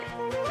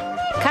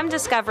Come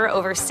discover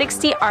over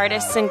 60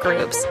 artists and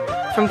groups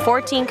from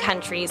 14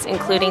 countries,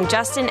 including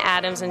Justin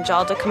Adams and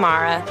Jalda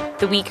Kamara,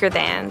 The Weaker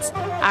Thans,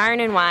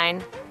 Iron and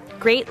Wine,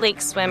 Great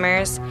Lakes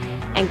Swimmers,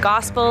 and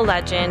gospel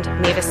legend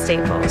Mavis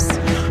Staples.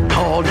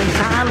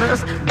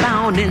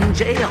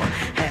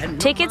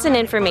 Tickets and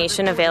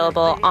information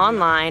available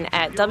online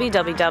at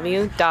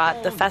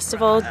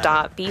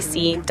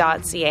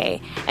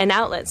www.thefestival.bc.ca and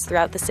outlets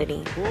throughout the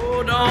city.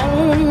 Hold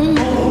on,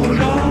 hold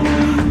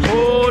on,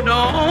 hold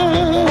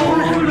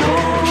on.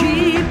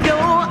 Keep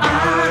your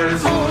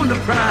eyes on the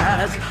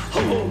prize.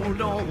 Hold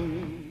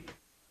on.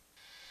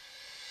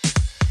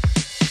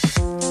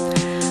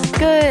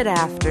 Good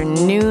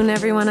afternoon,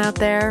 everyone out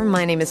there.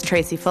 My name is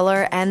Tracy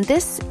Fuller, and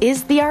this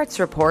is the Arts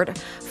Report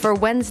for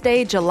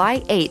Wednesday, July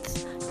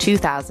 8th,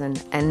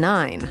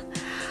 2009.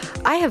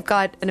 I have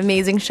got an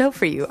amazing show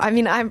for you. I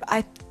mean, I'm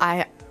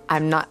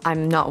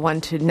not one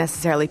to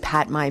necessarily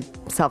pat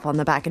myself on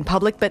the back in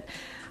public, but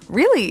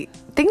really,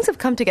 things have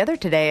come together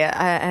today,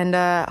 and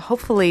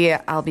hopefully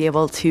I'll be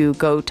able to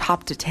go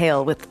top to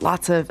tail with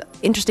lots of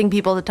interesting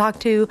people to talk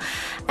to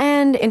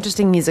and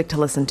interesting music to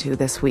listen to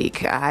this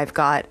week. I've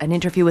got an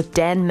interview with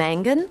Dan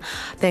Mangan,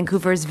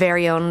 Vancouver's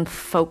very own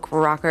folk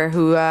rocker,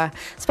 who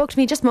spoke to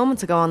me just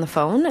moments ago on the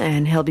phone,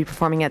 and he'll be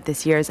performing at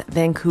this year's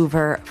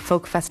Vancouver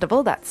Folk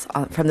Festival. That's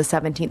from the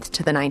 17th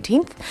to the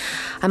 19th.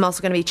 I'm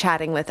also going to be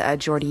chatting with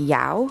Jordy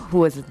Yao,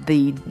 who is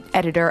the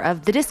editor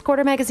of The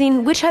Discorder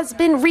magazine, which has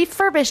been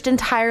refurbished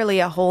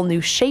entirely, a whole new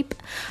shape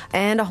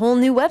and a whole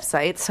new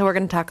website. So we're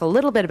going to talk a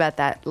little bit about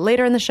that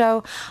later in the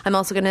show. I'm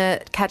also going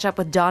to catch up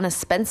with Donna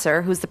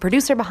Spencer, who's the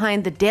producer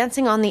behind the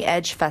Dancing on the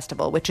Edge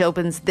Festival, which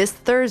opens this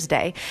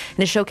Thursday and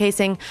is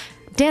showcasing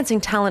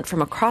dancing talent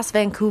from across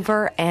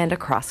Vancouver and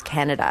across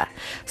Canada.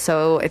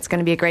 So it's going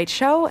to be a great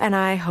show, and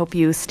I hope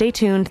you stay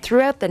tuned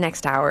throughout the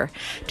next hour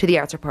to the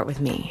Arts Report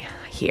with me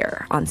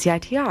here on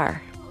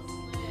CITR.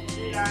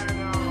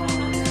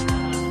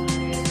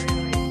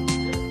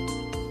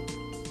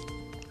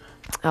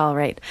 All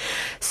right.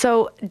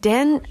 So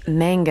Dan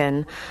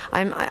Mangan,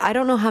 I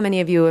don't know how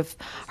many of you have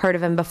heard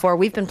of him before.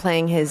 We've been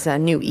playing his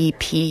new EP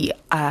pretty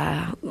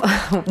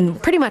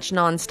much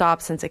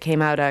nonstop since it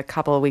came out a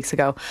couple of weeks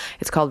ago.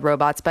 It's called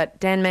Robots. But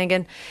Dan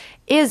Mangan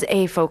is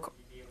a folk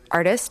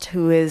artist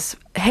who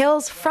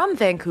hails from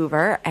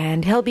Vancouver,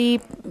 and he'll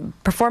be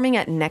performing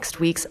at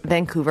next week's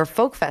Vancouver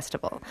Folk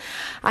Festival.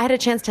 I had a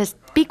chance to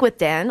speak with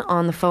Dan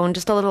on the phone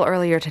just a little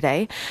earlier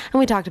today, and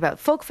we talked about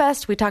Folk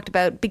Fest, we talked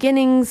about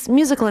beginnings,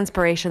 musical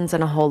inspirations,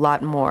 and a whole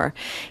lot more.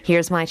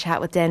 Here's my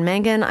chat with Dan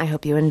Mangan. I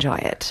hope you enjoy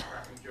it.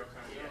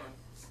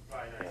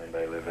 And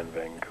I live in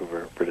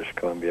Vancouver, British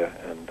Columbia,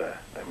 and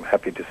I'm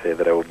happy to say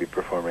that I will be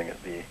performing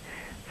at the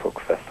Folk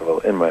Festival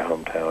in my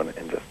hometown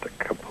in just a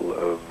couple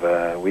of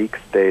weeks,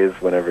 days,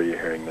 whenever you're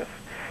hearing this.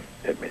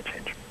 It may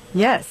change.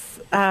 Yes.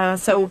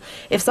 So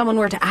if someone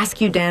were to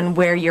ask you, Dan,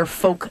 where your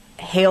folk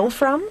hail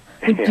from,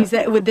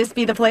 would this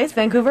be the place,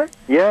 Vancouver?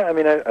 Yeah, I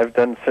mean, I've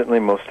done certainly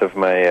most of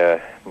my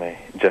my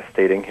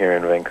gestating here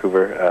in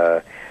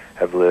Vancouver.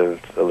 I've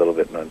lived a little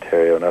bit in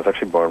Ontario, and I was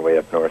actually born way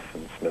up north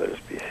in Smithers,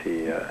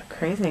 BC.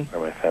 Crazy. Where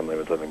my family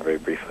was living very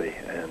briefly.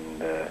 And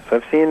so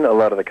I've seen a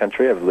lot of the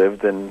country. I've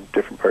lived in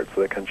different parts of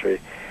the country.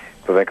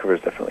 But Vancouver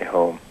is definitely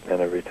home,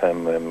 and every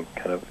time I'm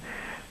kind of,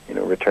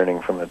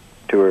 returning from a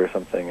tour or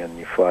something, and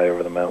you fly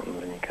over the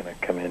mountains and you kind of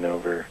come in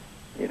over,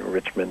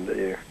 Richmond,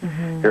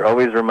 you're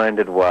always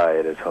reminded why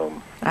it is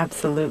home.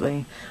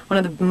 Absolutely.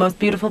 One of the most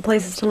beautiful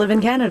places to live in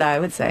Canada, I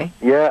would say.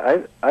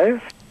 Yeah,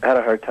 I've had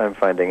a hard time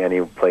finding any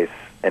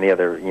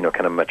other,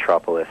 kind of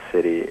metropolis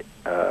city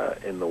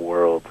in the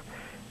world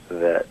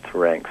that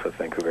ranks with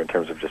Vancouver in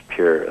terms of just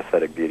pure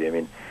aesthetic beauty. I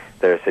mean,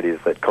 there are cities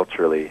that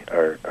culturally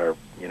are a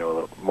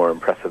little more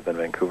impressive than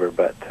Vancouver,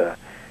 but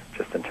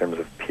just in terms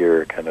of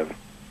pure kind of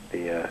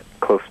the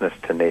closeness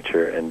to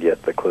nature and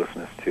yet the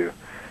closeness to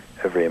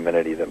every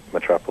amenity that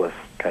metropolis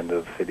kind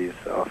of cities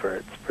offer,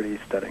 it's pretty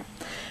stunning.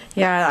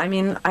 Yeah, I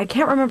mean, I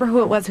can't remember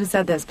who it was who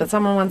said this, but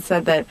someone once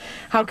said that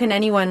how can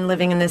anyone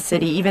living in this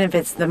city, even if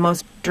it's the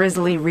most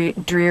drizzly,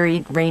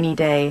 dreary, rainy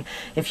day,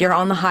 if you're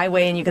on the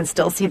highway and you can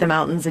still see the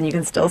mountains and you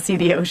can still see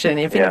the ocean,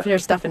 if you're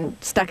stuck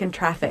in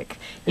traffic,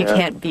 you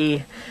can't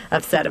be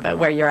upset about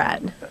where you're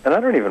at. And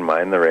I don't even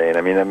mind the rain.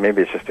 I mean,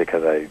 maybe it's just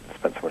because I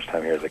spent so much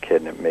time here as a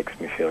kid and it makes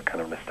me feel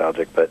kind of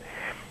nostalgic, but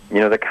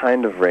the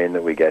kind of rain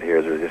that we get here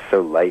is just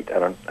so light. I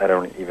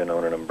don't even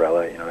own an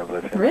umbrella. I've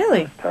lived in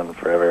this town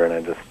forever, and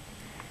I just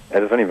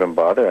don't even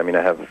bother. I mean,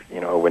 I have,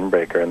 a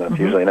windbreaker, and that's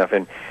usually enough.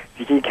 And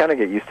you kind of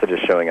get used to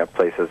just showing up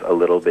places a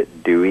little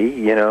bit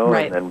dewy,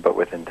 right. but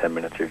within 10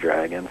 minutes you're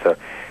dry again. So,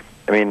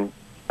 I mean,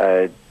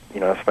 I've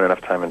spent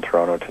enough time in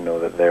Toronto to know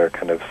that their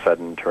kind of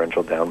sudden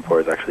torrential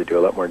downpours actually do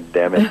a lot more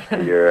damage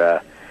to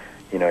your,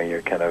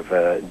 your kind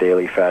of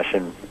daily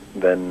fashion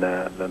than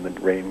the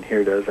rain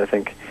here does, I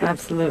think.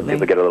 Absolutely.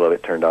 People get a little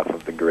bit turned off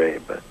of the gray,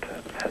 but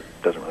that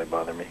doesn't really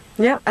bother me.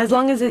 Yeah, as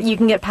long as you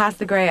can get past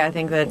the gray, I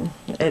think that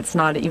it's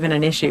not even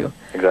an issue.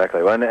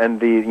 Exactly. Well, and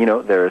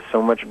the there is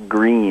so much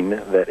green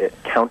that it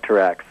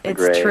counteracts the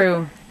gray. It's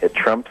true. It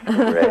trumps the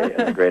gray,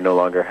 and the gray no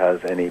longer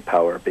has any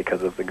power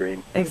because of the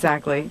green.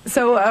 Exactly.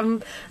 So,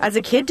 as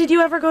a kid, did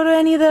you ever go to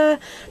any of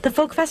the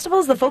folk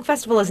festivals? The folk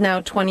festival is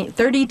now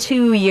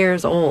 32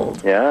 years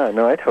old. Yeah,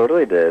 no, I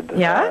totally did.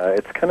 Yeah?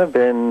 It's kind of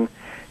been,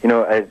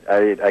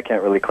 I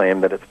can't really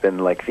claim that it's been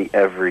like the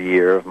every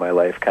year of my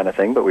life kind of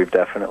thing, but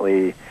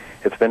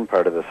it's been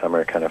part of the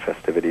summer kind of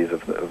festivities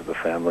of the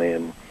family,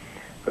 and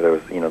there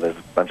was, there's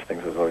a bunch of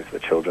things. There's always the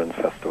Children's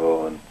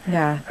Festival, and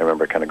Yeah. I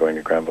remember kind of going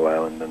to Granville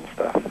Island and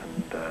stuff,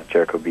 and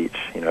Jericho Beach.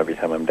 Every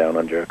time I'm down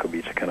on Jericho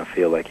Beach, I kind of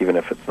feel like, even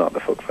if it's not the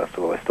folk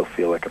festival, I still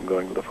feel like I'm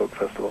going to the folk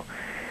festival.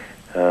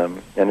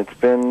 And it's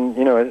been,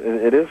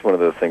 it is one of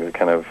those things that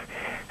kind of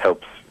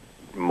helps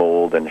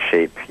mold and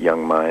shape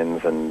young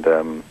minds, and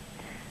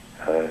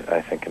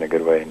I think in a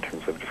good way, in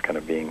terms of just kind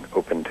of being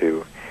open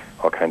to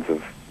all kinds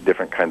of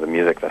different kinds of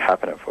music that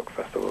happen at folk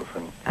festivals.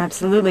 And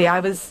Absolutely. I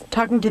was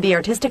talking to the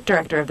artistic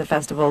director of the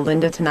festival,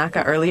 Linda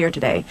Tanaka, earlier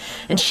today,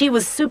 and she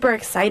was super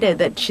excited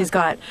that she's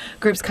got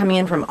groups coming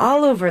in from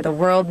all over the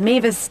world,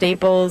 Mavis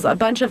Staples, a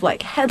bunch of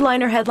like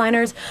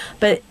headliners,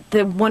 but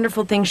the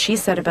wonderful thing she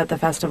said about the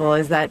festival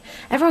is that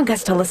everyone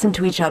gets to listen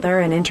to each other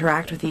and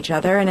interact with each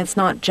other, and it's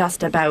not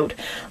just about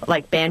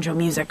like banjo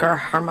music or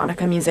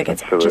harmonica music,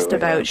 it's just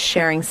about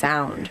sharing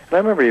sound. And I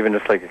remember even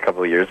just like a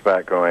couple of years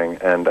back going,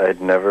 and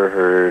I'd never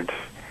heard,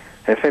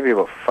 it's maybe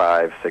about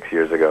 5-6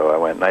 years ago I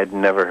went, and I'd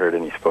never heard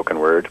any spoken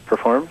word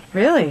performed.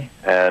 Really?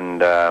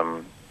 And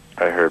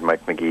I heard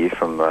Mike McGee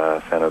from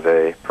San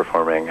Jose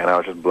performing, and I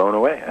was just blown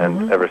away.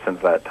 And ever since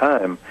that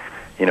time,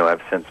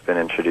 I've since been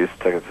introduced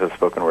to the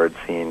spoken word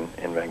scene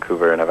in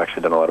Vancouver, and I've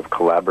actually done a lot of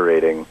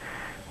collaborating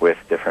with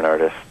different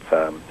artists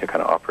who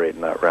kind of operate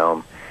in that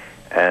realm.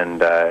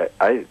 And I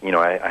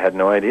had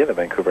no idea that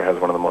Vancouver has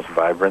one of the most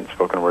vibrant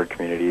spoken word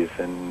communities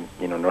in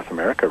North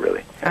America,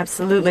 really.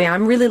 Absolutely.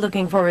 I'm really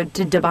looking forward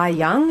to Dubai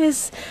Young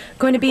is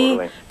going to be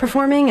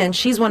performing, and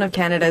she's one of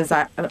Canada's,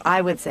 I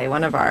would say,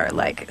 one of our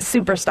like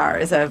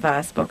superstars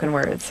of spoken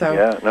word. So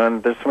yeah, no,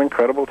 and there's some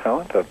incredible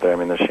talent out there. I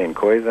mean, there's Shane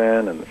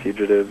Koizan and the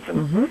Fugitives,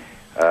 and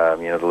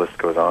the list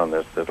goes on.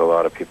 There's a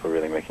lot of people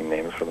really making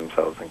names for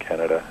themselves in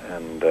Canada,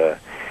 and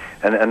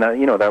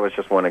that, that was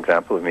just one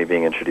example of me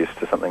being introduced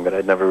to something that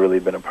I'd never really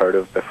been a part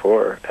of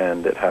before,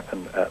 and it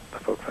happened at the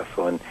folk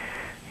festival. And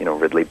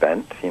Ridley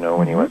Bent,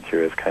 when he went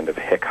through his kind of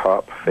hick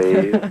hop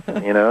phase,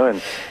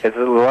 and it's a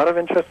lot of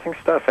interesting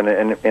stuff. And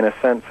in a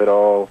sense, it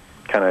all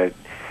kind of,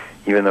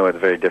 even though it's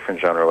very different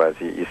genre-wise,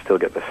 you still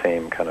get the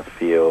same kind of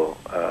feel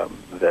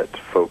that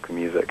folk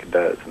music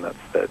does, and that's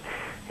that,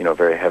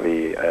 very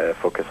heavy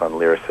focus on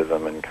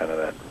lyricism and kind of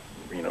that,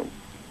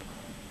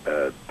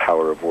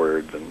 power of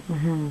words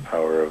and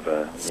power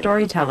of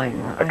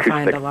storytelling. I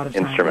find a lot of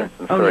time. Instruments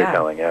and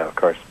storytelling. Yeah, of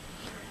course.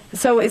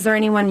 So is there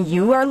anyone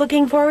you are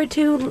looking forward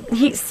to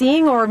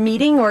seeing or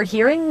meeting or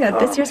hearing at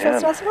this year's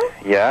festival?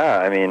 Yeah,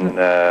 I mean,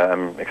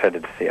 I'm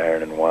excited to see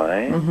Iron and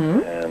Wine,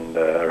 and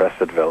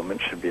Arrested Development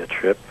should be a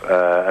trip.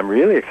 I'm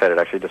really excited.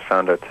 Actually, just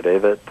found out today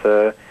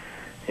that,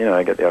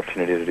 I get the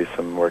opportunity to do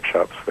some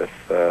workshops with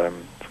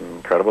some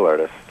incredible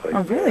artists,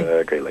 like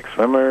Great Lake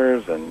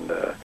Swimmers and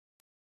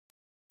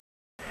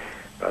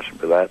Basha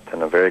Boulette,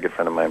 and a very good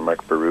friend of mine,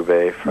 Mark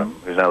Berube,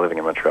 who's now living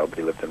in Montreal, but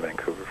he lived in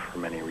Vancouver for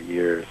many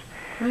years.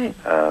 Right.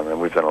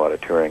 And we've done a lot of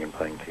touring and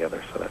playing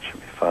together, so that should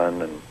be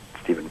fun. And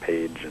Stephen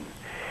Page, and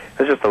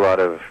there's just a lot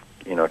of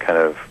kind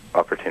of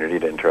opportunity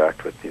to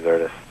interact with these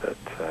artists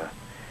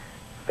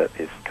that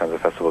these kinds of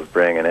festivals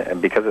bring.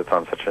 And because it's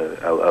on such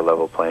a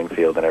level playing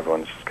field, and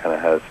everyone just kind of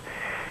has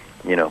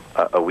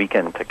a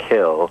weekend to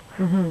kill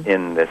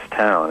in this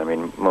town. I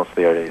mean, most of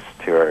the artists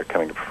who are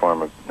coming to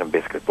perform have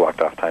basically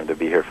blocked off time to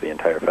be here for the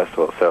entire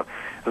festival. So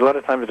there's a lot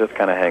of time to just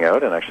kind of hang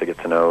out and actually get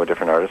to know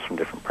different artists from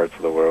different parts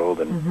of the world.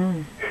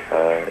 And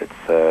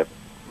it's,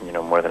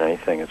 more than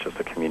anything, it's just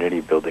a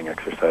community-building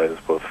exercise,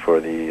 both for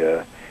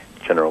the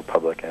general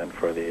public and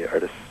for the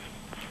artists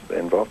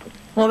involved.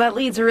 Well, that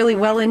leads really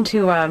well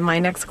into my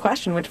next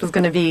question, which was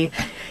going to be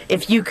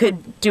if you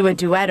could do a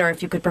duet or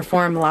if you could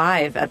perform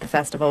live at the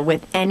festival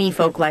with any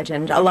folk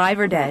legend, alive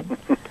or dead,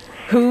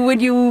 who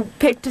would you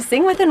pick to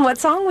sing with, and what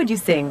song would you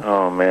sing?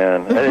 Oh,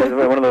 man. It's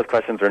one of those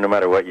questions where no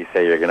matter what you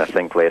say, you're going to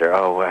think later,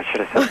 oh, I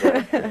should have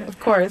said that. Of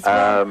course.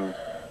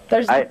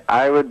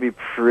 I would be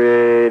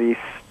pretty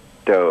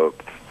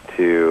stoked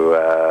to...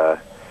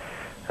 that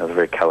was a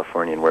very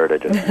Californian word I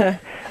just used.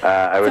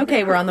 It's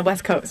okay, we're on the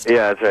West Coast.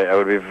 Yeah, that's right. I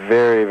would be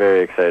very,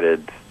 very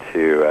excited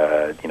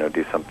to,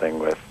 do something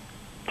with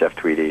Jeff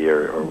Tweedy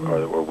or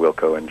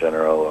Wilco in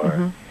general.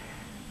 Or,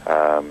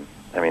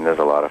 I mean, there's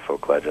a lot of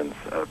folk legends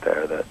out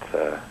there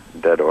that,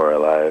 dead or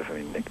alive. I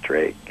mean, Nick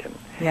Drake and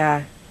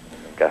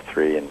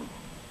Guthrie and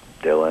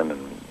Dylan,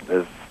 and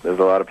there's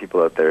a lot of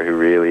people out there who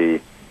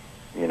really,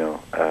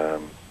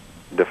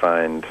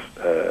 defined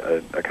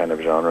a kind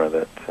of genre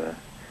that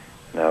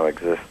now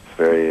exists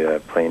very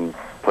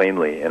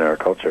plainly in our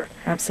culture.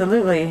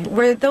 Absolutely.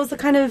 Were those the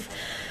kind of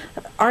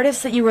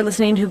artists that you were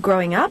listening to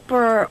growing up,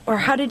 or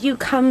how did you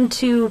come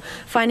to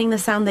finding the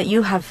sound that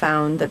you have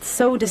found that's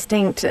so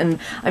distinct? And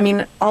I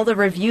mean, all the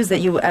reviews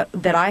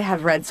that I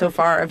have read so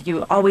far of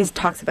you always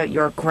talks about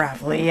your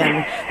gravelly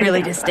and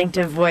really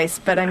distinctive voice.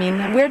 But I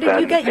mean, where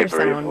did you get your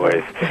sound?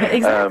 Voice.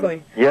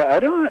 Exactly.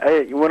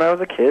 When I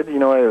was a kid,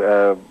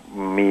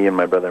 me and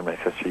my brother and my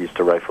sister used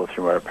to rifle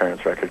through our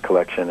parents' record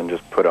collection and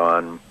just put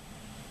on,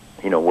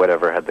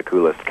 whatever had the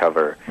coolest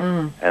cover,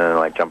 and then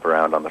like jump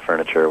around on the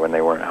furniture when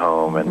they weren't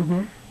home,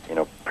 and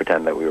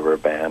pretend that we were a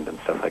band and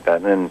stuff like that.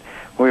 And then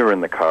when we were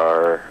in the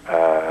car,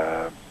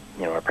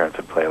 our parents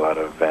would play a lot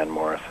of Van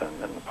Morrison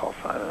and Paul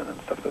Simon and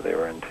stuff that they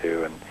were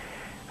into. And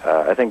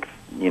I think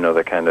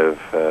the kind of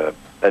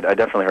I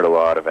definitely heard a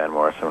lot of Van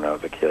Morrison when I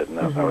was a kid, and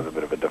that was a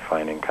bit of a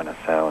defining kind of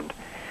sound.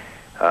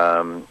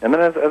 And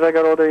then as I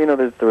got older,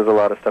 there was a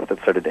lot of stuff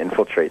that started to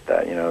infiltrate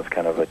that. I was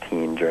kind of a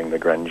teen during the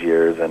grunge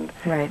years, and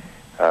right.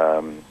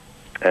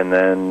 And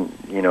then,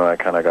 I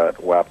kind of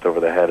got whapped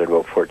over the head at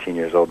about 14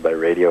 years old by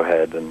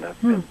Radiohead, and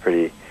I've been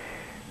pretty,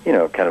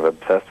 kind of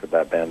obsessed with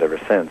that band ever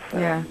since.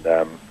 Yeah.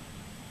 And,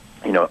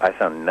 I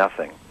sound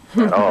nothing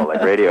at all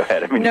like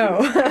Radiohead. I mean, no.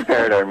 if we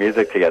paired our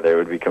music together, it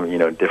would become,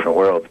 different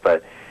worlds.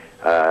 But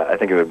I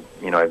think it would,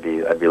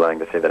 I'd be lying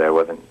to say that I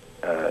wasn't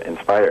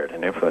inspired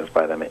and influenced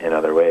by them in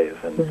other ways.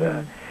 And,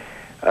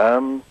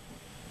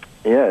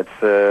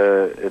 it's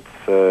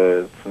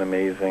an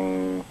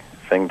amazing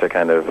thing to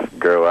kind of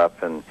grow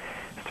up and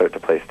start to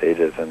play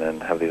stages and then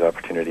have these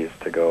opportunities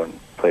to go and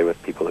play with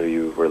people who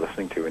you were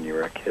listening to when you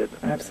were a kid.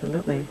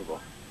 Absolutely.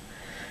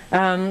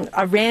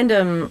 A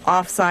random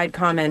offside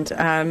comment.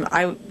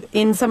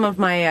 In some of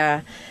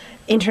my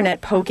internet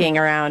poking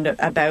around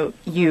about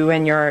you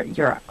and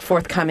your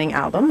forthcoming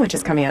album, which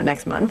is coming out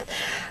next month,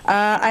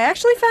 I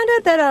actually found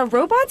out that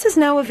Robots is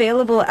now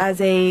available as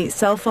a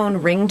cell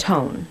phone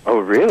ringtone. Oh,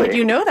 really? Did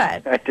you know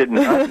that? I did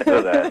not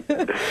know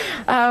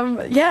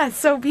that.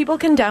 So people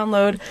can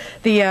download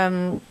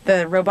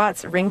the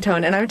Robots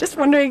ringtone, and I'm just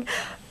wondering,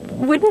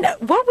 how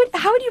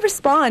would you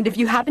respond if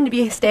you happen to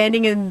be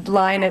standing in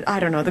line at, I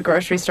don't know, the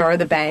grocery store or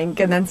the bank,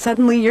 and then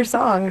suddenly your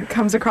song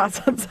comes across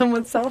on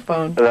someone's cell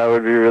phone? That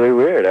would be really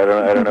weird. I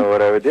don't know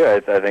what I would do. I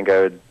think I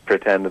would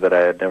pretend that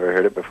I had never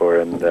heard it before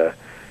and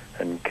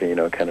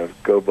kind of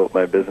go about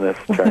my business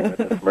trying not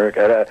to smirk.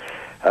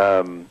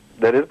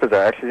 That is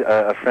bizarre. Actually,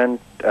 a friend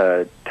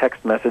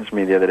text messaged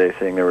me the other day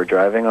saying they were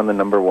driving on the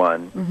number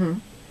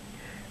 1,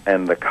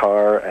 and the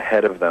car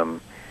ahead of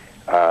them,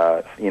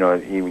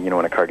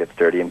 when a car gets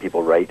dirty and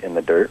people write in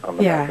the dirt on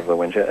the back of the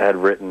windshield, had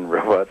written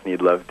 "Robots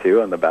Need Love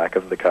Too" on the back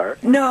of the car.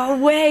 No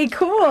way!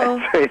 Cool. So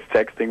he's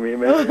texting me,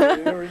 man.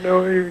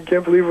 You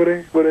can't believe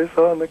what I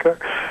saw in the car.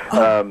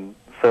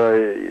 So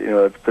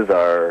it's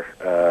bizarre.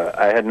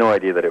 I had no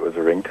idea that it was a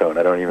ringtone.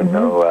 I don't even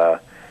know.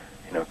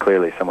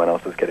 Clearly someone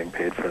else is getting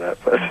paid for that.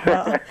 But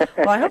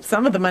well, I hope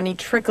some of the money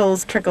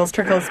trickles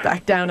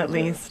back down at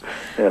least.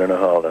 I don't know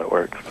how all that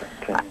works.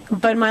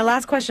 But my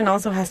last question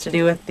also has to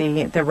do with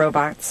the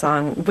Robot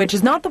song, which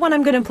is not the one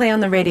I'm going to play on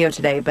the radio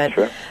today, but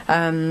sure.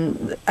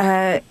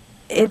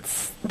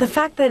 It's the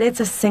fact that it's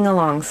a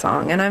sing-along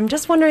song. And I'm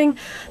just wondering,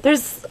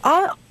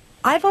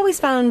 I've always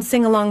found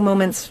sing-along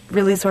moments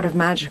really sort of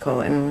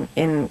magical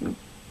in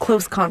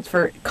close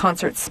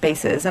concert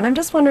spaces. And I'm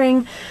just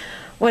wondering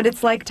what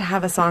it's like to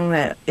have a song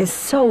that is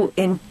so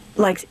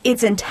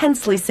it's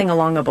intensely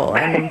sing-alongable,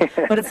 and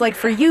what it's like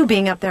for you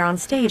being up there on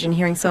stage and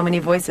hearing so many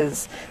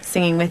voices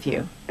singing with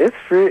you. It's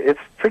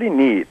pretty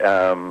neat,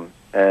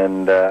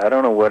 and I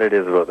don't know what it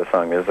is about the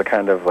song. There's a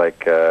kind of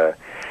a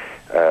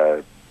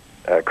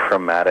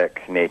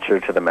chromatic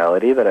nature to the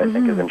melody that I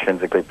think is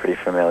intrinsically pretty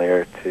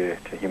familiar to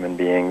human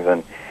beings,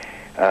 and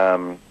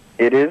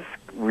it is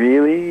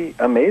really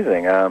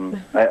amazing.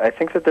 I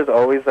think that there's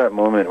always that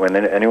moment when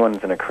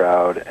anyone's in a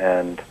crowd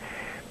and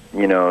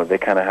they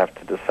kind of have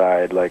to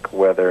decide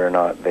whether or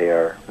not they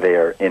are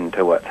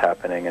into what's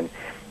happening. And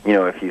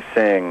if you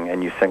sing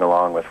and you sing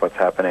along with what's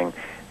happening,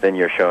 then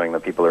you're showing the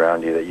people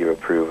around you that you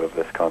approve of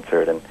this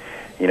concert. And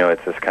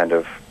it's this kind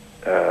of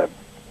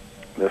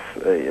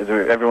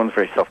everyone's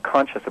very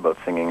self-conscious about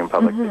singing in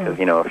public because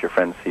if your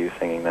friends see you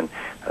singing, then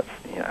that's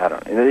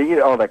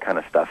all that kind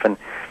of stuff. And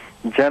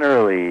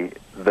generally,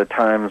 the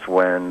times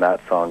when that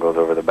song goes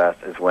over the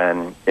best is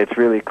when it's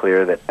really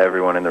clear that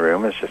everyone in the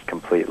room is just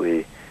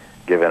completely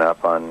given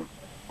up on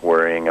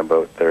worrying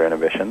about their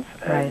inhibitions,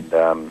 right.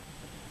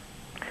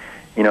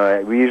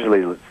 And we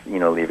usually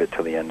leave it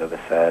till the end of the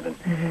set, and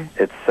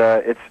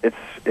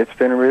it's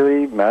been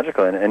really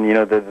magical. And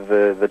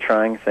the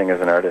trying thing as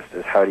an artist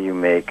is how do you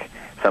make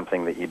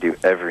something that you do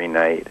every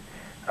night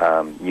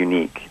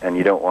unique, and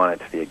you don't want it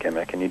to be a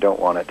gimmick, and you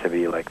don't want it to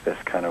be like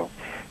this kind of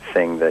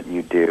thing that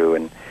you do.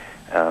 And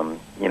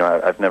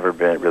I've never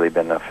really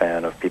been a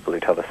fan of people who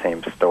tell the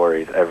same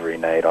stories every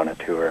night on a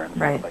tour and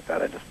stuff like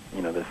that. I just,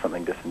 there's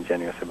something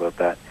disingenuous about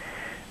that.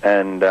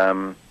 And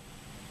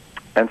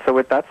so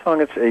with that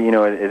song, it's,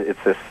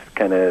 it's this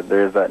kind of,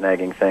 there's that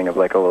nagging thing of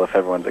if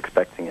everyone's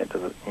expecting it,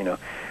 does it,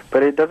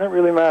 but it doesn't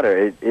really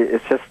matter.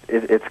 It's just,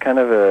 it's kind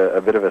of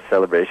a bit of a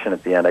celebration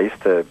at the end. I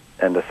used to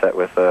end a set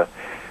with a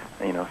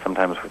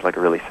sometimes with like a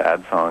really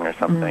sad song or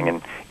something,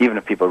 and even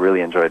if people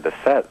really enjoyed the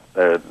set,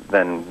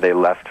 then they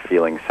left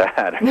feeling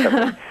sad or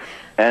something.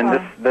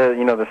 And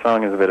the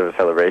song is a bit of a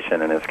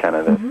celebration, and it's kind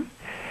of this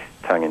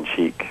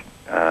tongue-in-cheek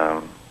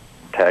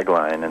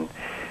tagline, and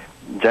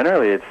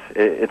generally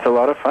it's a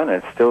lot of fun.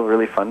 It's still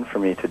really fun for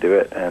me to do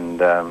it, and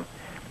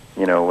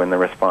when the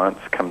response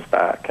comes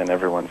back and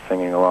everyone's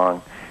singing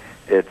along,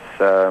 it's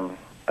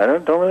I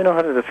don't really know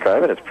how to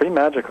describe it. It's pretty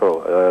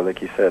magical,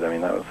 like you said. I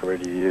mean, that was the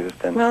word you used.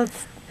 And well,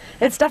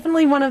 it's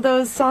definitely one of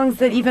those songs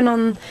that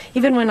even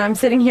when I'm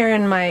sitting here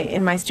in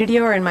my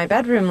studio or in my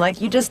bedroom,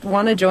 like, you just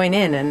want to join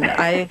in, and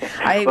I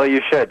well,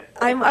 you should.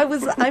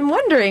 I'm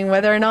wondering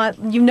whether or not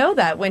you know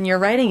that when you're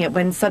writing it,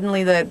 when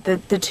suddenly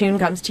the tune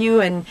comes to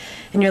you and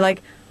you're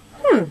like,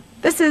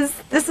 this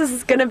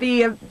is going to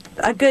be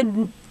a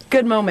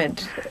good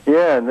moment.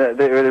 Yeah, and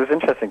it was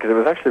interesting because it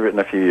was actually written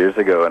a few years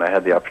ago, and I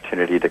had the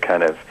opportunity to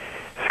kind of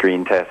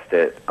screen test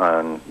it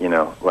on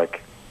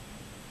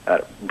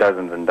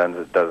dozens and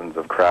dozens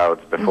of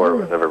crowds before it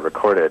was ever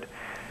recorded.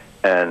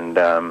 And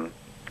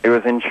it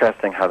was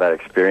interesting how that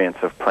experience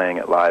of playing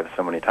it live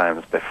so many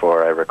times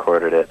before I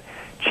recorded it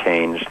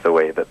changed the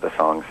way that the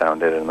song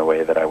sounded and the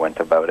way that I went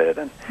about it.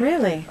 And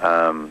really,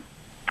 and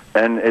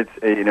it's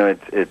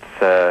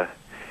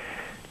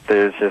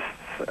there's just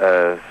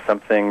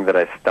something that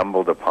I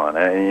stumbled upon,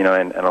 and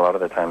a lot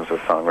of the times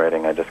with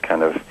songwriting, I just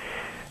kind of,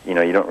 you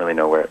don't really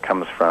know where it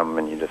comes from,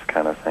 and you just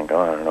kind of think,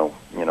 I don't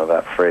know,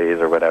 that phrase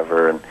or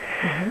whatever.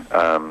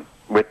 And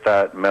with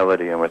that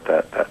melody and with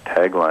that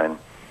tagline,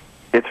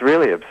 it's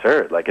really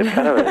absurd. Like, it's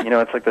kind of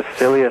it's like the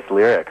silliest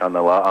lyric on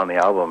the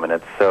album, and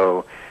it's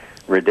so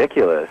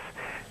ridiculous.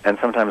 And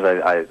sometimes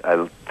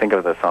I think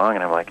of the song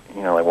and I'm like,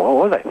 what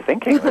was I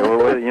thinking?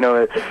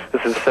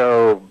 This is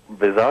so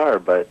bizarre,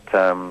 but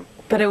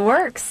it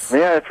works.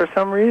 Yeah, for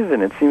some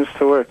reason it seems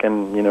to work,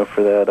 and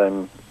for that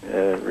I'm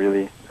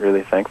really,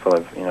 really thankful.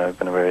 I've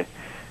been a very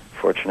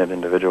fortunate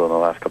individual in the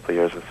last couple of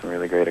years with some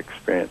really great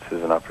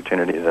experiences and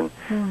opportunities, and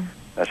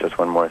that's just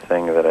one more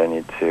thing that I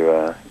need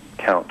to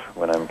count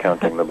when I'm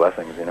counting the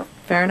blessings.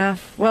 Fair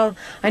enough. Well,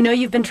 I know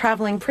you've been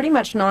traveling pretty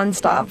much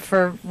nonstop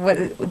for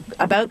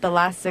about the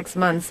last 6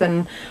 months,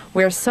 and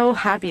we're so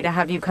happy to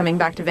have you coming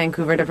back to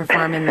Vancouver to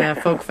perform in the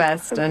Folk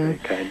Fest. And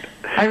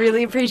I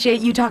really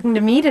appreciate you talking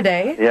to me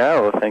today.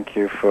 Yeah, well, thank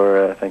you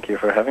for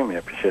having me. I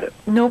appreciate it.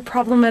 No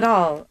problem at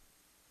all.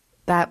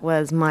 That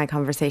was my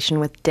conversation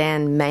with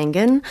Dan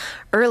Mangan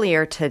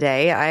earlier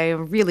today. I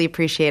really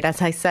appreciate,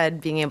 as I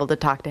said, being able to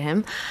talk to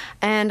him.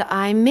 And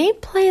I may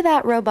play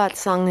that robot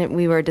song that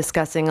we were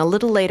discussing a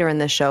little later in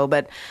the show,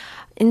 but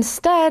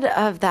instead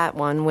of that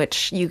one,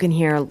 which you can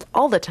hear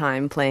all the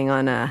time playing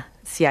on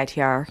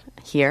CITR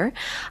here,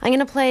 I'm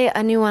going to play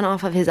a new one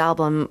off of his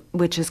album,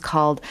 which is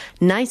called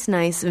Nice,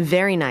 Nice,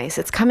 Very Nice.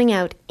 It's coming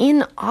out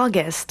in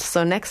August,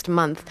 so next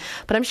month.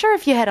 But I'm sure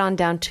if you head on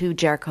down to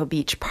Jericho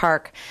Beach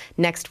Park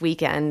next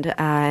weekend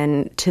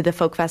and to the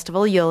Folk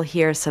Festival, you'll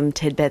hear some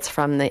tidbits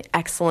from the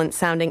excellent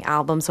sounding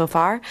album so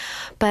far.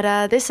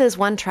 But this is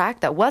one track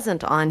that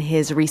wasn't on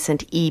his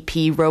recent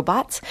EP,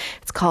 Robots.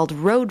 It's called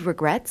Road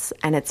Regrets,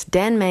 and it's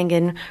Dan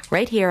Mangan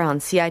right here on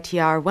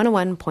CITR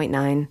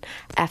 101.9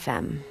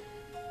 FM.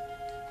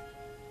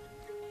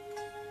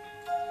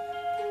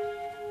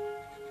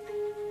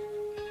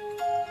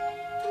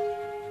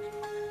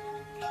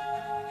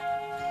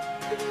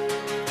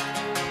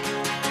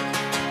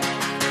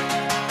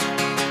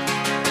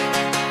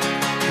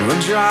 We'll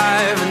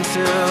drive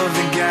until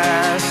the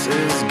gas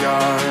is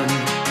gone,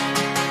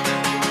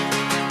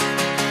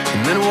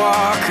 and then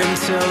walk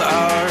until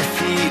our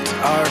feet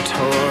are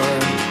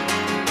torn.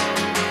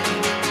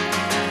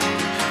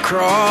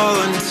 Crawl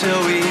until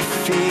we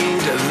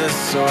feed the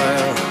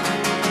soil.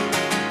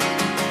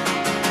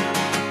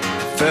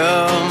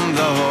 Film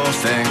the whole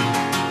thing.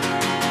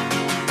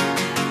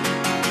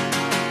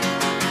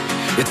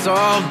 It's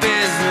all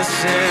business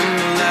in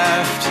the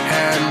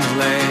left-hand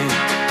lane.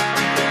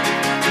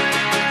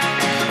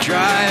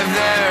 Drive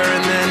there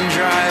and then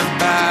drive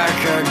back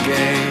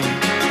again.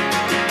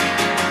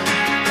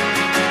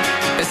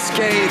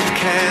 Escape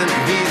can't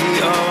be the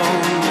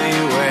only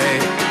way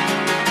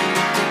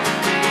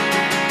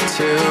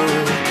to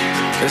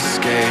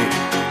escape.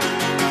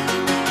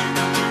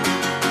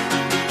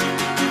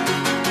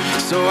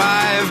 So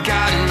I've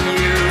gotten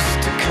used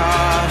to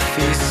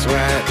coffee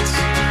sweats,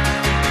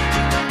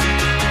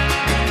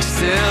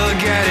 still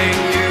getting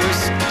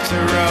used to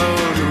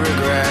road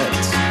regrets.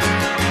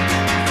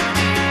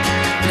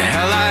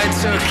 Hell, I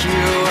took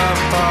you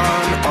up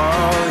on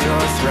all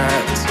your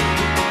threats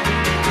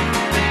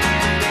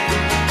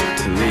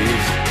to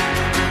leave.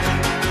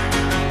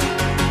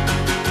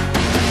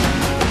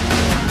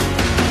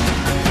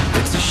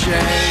 It's a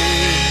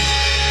shame.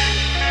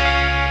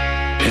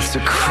 It's a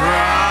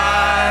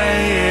crying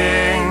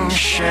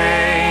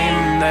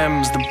shame.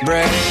 Them's the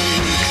breaks.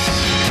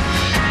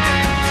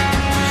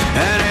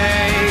 And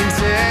ain't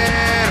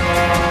it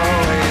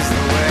always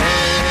the way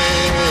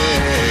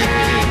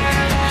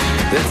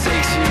that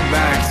takes you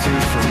back to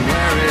from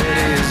where it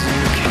is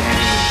you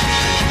came?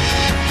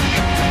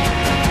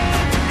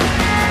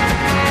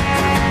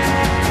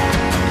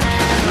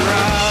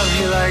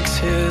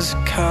 is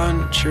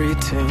country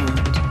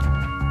tuned.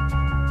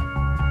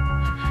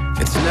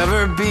 It's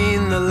never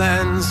been the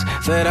lens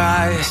that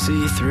I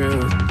see through.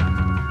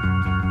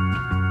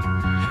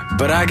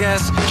 But I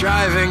guess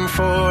driving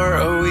for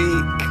a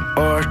week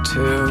or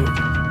two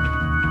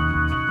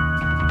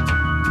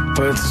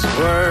puts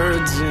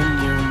words in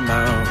your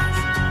mouth.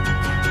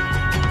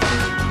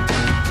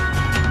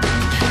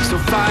 So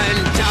find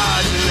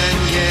Dodge and then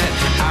get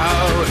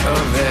out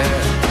of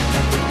it.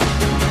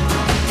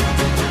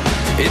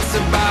 It's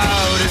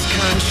about as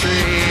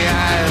country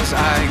as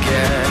I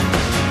get.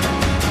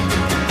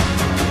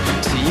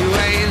 So you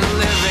ain't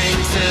living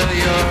till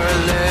you're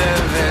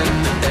living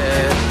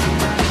it.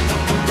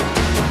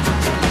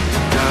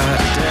 Not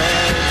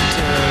dead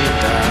till you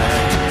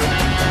die.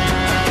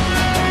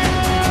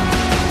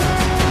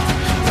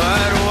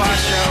 But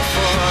watch out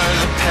for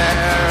the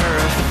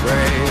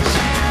paraphrase.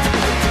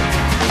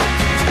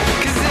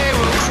 'Cause they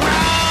will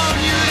crown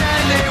you,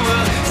 then they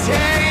will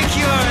take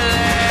your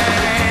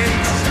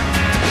legs.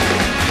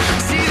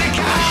 See, the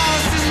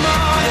cost is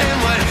more than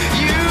what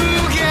you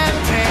get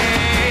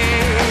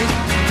paid.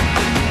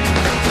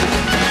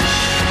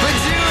 But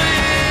do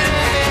it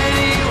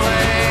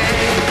anyway.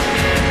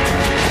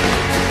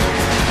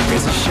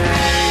 It's a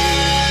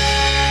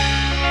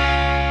shame.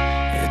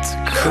 It's a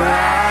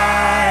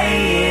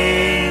crying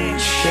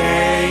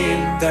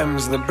shame.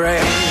 Them's the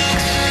breaks.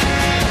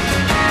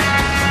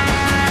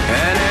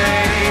 And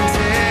ain't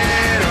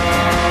it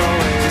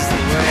always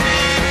the way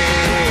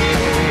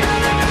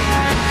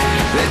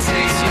that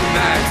takes you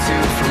back to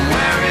from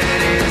where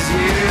it is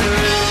you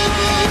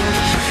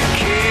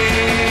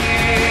came?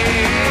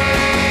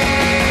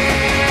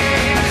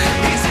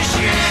 It's a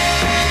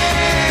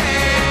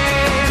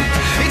shame.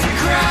 It's a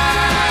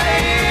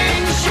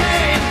crying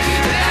shame.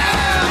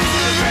 Them's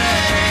the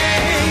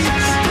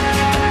breaks.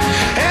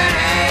 And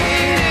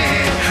ain't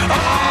it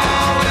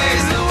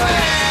always the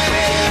way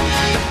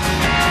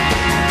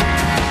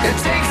it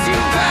takes you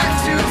back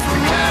to from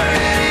where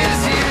it is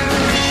you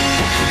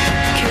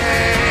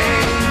came?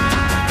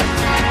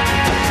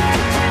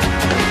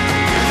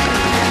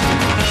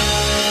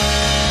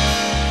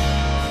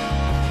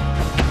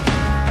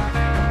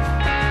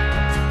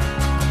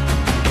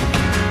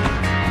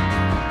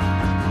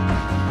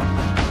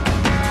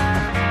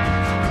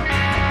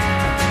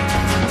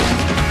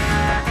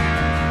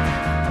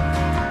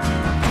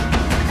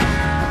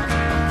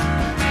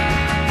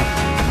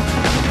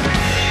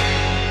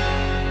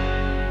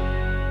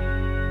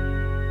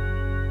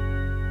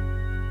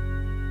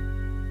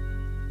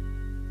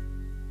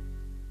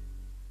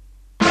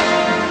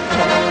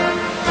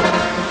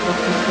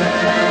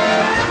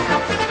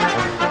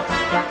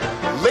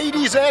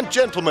 Ladies and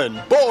gentlemen,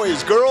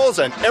 boys, girls,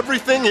 and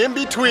everything in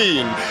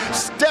between,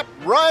 step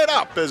right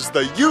up as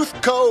the Youth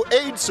Co.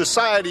 Aid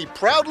Society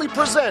proudly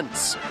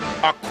presents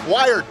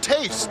Acquired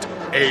Taste,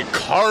 a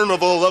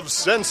carnival of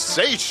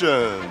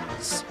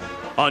sensations.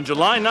 On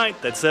July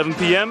 9th at 7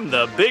 p.m.,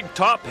 the Big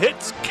Top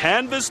hits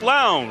Canvas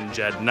Lounge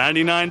at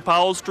 99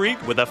 Powell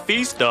Street with a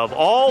feast of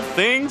all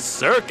things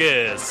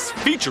circus,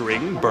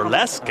 featuring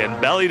burlesque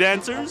and belly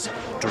dancers,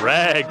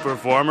 drag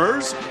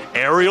performers,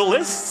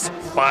 aerialists,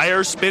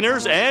 fire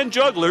spinners, and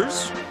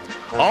jugglers.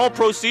 All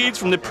proceeds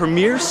from the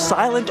premier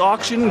silent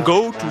auction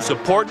go to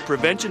support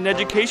prevention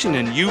education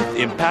in youth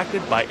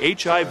impacted by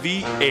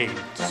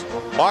HIV/AIDS.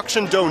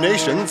 Auction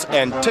donations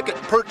and ticket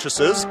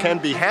purchases can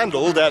be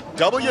handled at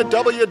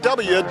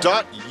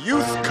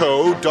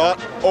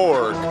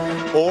www.youthco.org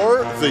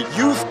or the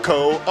Youth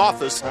Co.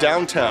 office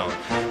downtown.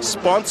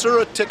 Sponsor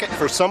a ticket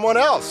for someone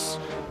else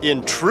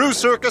in true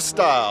circus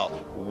style.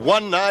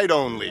 One night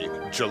only,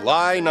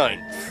 July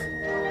 9th.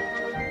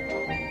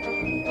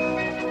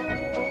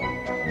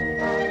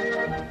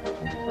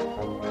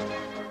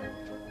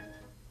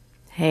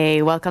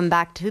 Hey, welcome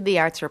back to the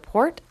Arts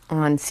Report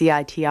on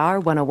CITR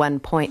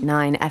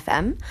 101.9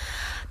 FM.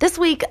 This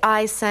week,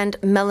 I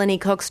sent Melanie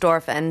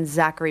Koksdorf and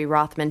Zachary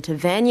Rothman to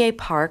Vanier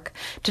Park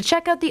to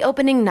check out the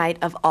opening night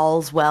of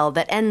All's Well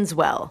That Ends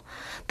Well.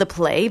 The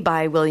play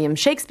by William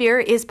Shakespeare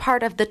is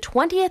part of the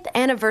 20th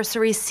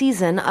anniversary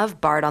season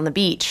of Bard on the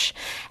Beach.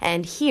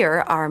 And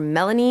here are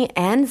Melanie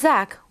and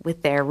Zach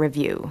with their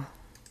review.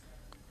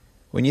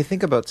 When you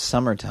think about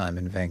summertime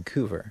in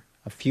Vancouver,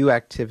 a few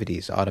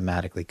activities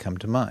automatically come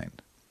to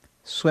mind.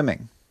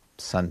 Swimming,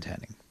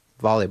 suntanning,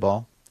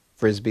 volleyball,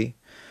 frisbee,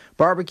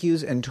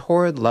 barbecues, and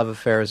torrid love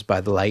affairs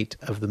by the light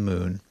of the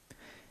moon.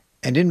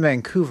 And in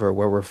Vancouver,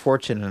 where we're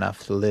fortunate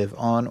enough to live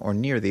on or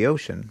near the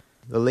ocean,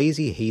 the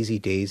lazy, hazy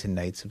days and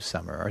nights of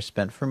summer are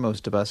spent for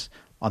most of us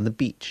on the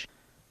beach.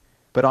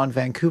 But on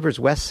Vancouver's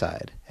west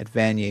side, at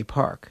Vanier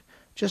Park,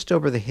 just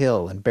over the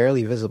hill and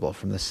barely visible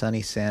from the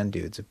sunny sand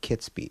dunes of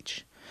Kitts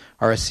Beach,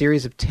 are a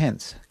series of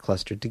tents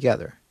clustered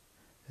together.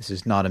 This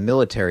is not a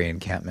military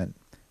encampment.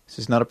 This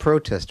is not a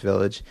protest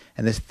village,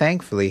 and this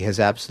thankfully has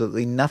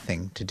absolutely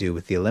nothing to do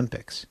with the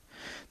Olympics.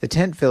 The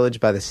tent village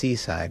by the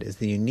seaside is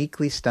the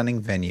uniquely stunning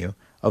venue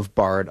of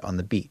Bard on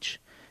the Beach,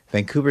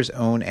 Vancouver's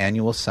own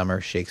annual summer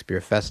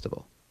Shakespeare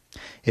festival.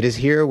 It is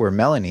here where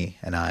Melanie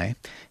and I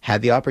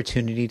had the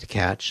opportunity to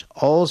catch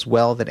All's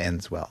Well That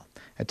Ends Well,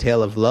 a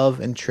tale of love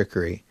and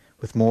trickery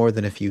with more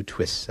than a few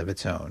twists of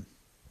its own.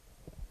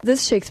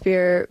 This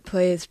Shakespeare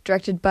play is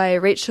directed by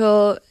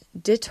Rachel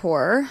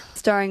Dittor,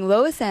 starring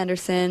Lois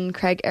Anderson,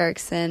 Craig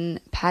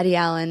Erikson, Patty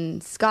Allen,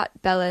 Scott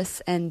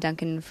Bellis, and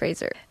Duncan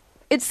Fraser.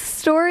 It's the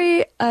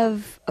story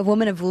of a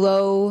woman of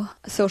low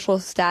social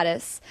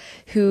status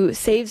who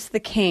saves the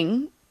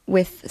king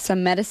with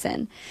some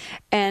medicine,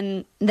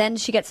 and then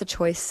she gets a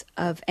choice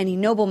of any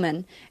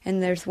nobleman,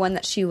 and there's one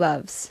that she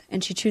loves,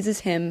 and she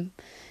chooses him,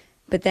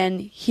 but then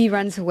he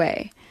runs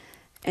away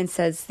and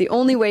says the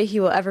only way he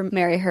will ever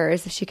marry her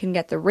is if she can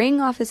get the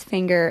ring off his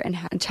finger and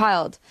have a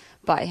child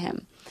by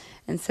him.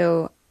 And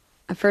so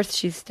at first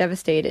she's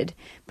devastated,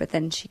 but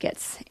then she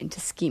gets into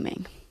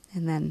scheming,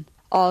 and then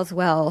all's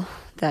well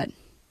that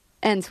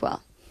ends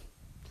well.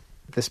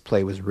 This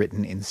play was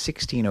written in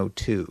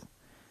 1602.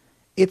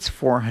 It's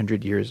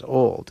 400 years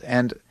old,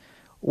 and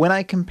when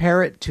I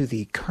compare it to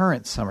the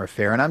current summer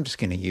fair, and I'm just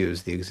going to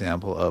use the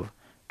example of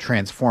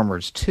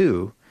Transformers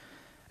 2,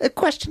 a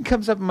question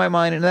comes up in my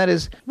mind, and that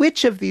is,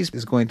 which of these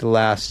is going to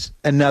last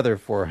another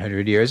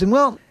 400 years? And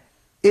well,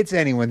 it's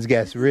anyone's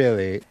guess,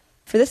 really.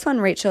 For this one,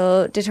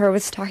 Rachel Dittor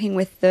was talking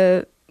with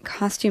the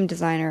costume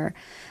designer,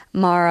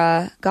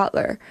 Mara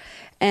Gottler,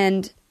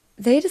 and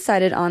they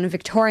decided on a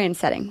Victorian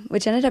setting,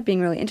 which ended up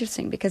being really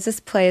interesting because this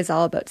play is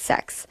all about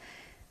sex,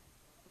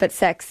 but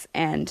sex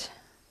and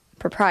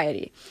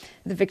propriety.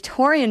 The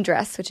Victorian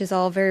dress, which is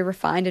all very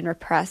refined and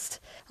repressed,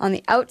 on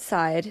the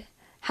outside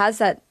has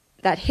that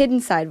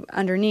hidden side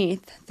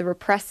underneath, the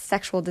repressed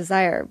sexual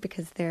desire,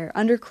 because their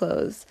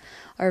underclothes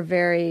are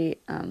very...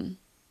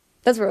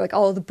 that's where like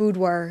all of the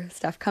boudoir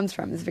stuff comes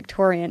from, is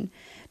Victorian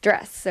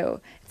dress.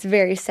 So it's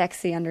very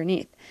sexy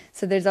underneath.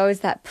 So there's always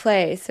that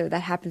play. So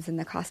that happens in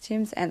the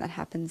costumes and that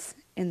happens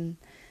in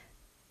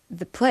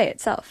the play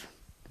itself.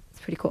 It's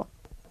pretty cool.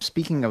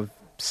 Speaking of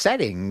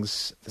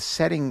settings, the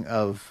setting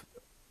of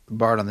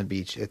Bard on the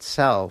Beach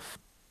itself,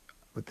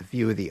 with the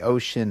view of the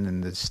ocean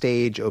and the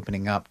stage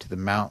opening up to the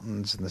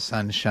mountains and the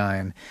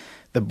sunshine,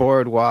 the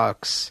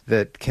boardwalks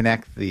that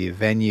connect the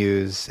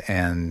venues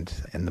and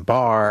the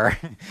bar,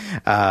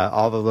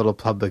 all the little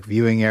public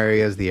viewing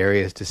areas, the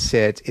areas to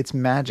sit. It's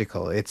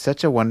magical. It's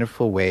such a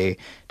wonderful way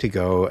to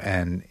go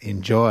and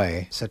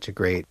enjoy such a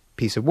great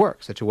piece of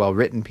work, such a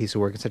well-written piece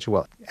of work, and such a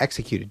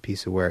well-executed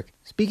piece of work.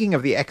 Speaking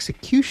of the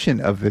execution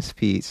of this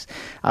piece,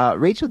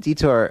 Rachel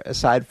Dittor,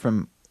 aside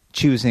from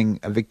choosing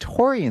a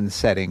Victorian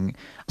setting,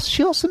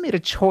 she also made a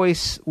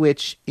choice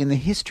which in the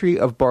history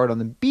of Bard on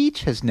the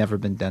Beach has never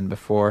been done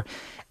before,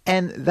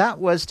 and that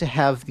was to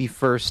have the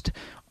first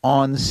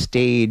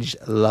on-stage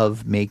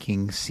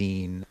love-making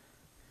scene.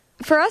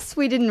 For us,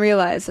 we didn't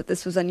realize that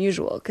this was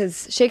unusual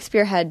because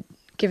Shakespeare had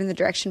given the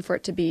direction for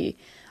it to be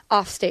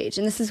off-stage,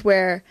 and this is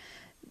where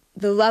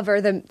the lover,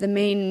 the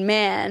main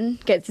man,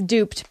 gets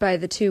duped by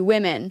the two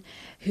women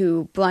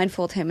who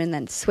blindfold him and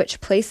then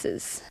switch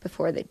places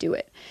before they do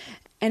it.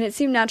 And it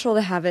seemed natural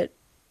to have it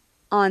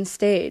on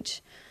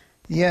stage.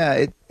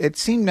 Yeah, it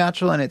seemed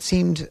natural, and it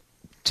seemed,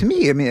 to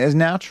me, I mean, as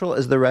natural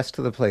as the rest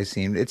of the play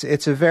seemed.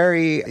 It's a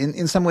very,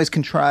 in some ways,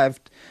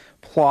 contrived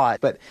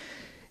plot, but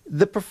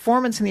the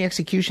performance and the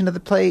execution of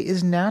the play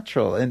is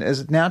natural. And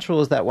as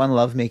natural as that one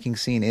lovemaking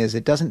scene is,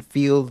 it doesn't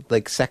feel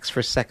like sex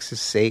for sex's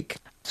sake.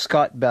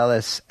 Scott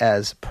Bellis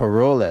as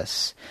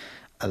Parolles,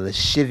 a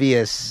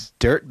lascivious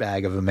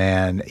dirtbag of a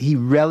man, he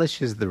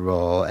relishes the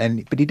role,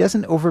 but he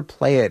doesn't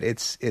overplay it.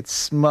 It's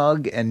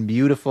smug and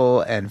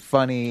beautiful and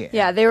funny.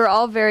 Yeah, they were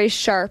all very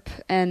sharp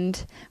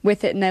and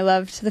with it, and I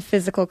loved the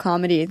physical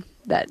comedy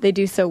that they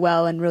do so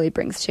well and really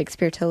brings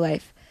Shakespeare to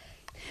life.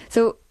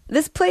 So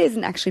this play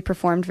isn't actually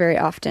performed very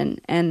often,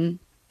 and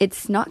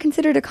it's not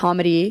considered a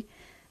comedy,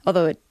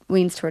 although it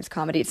leans towards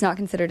comedy. It's not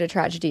considered a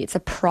tragedy. It's a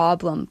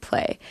problem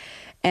play,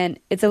 and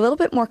it's a little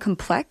bit more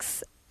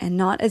complex and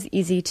not as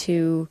easy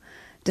to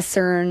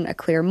discern a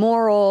clear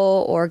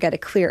moral or get a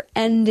clear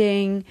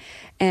ending.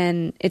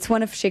 And it's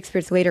one of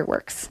Shakespeare's later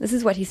works. This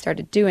is what he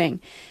started doing.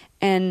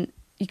 And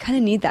you kind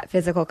of need that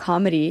physical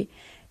comedy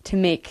to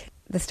make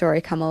the story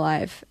come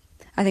alive.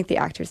 I think the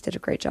actors did a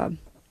great job.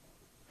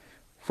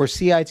 For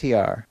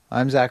CITR,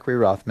 I'm Zachary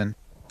Rothman.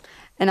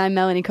 And I'm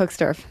Melanie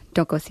Koksdorf.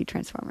 Don't go see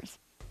Transformers.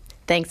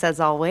 Thanks, as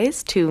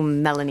always, to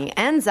Melanie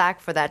and Zach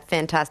for that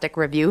fantastic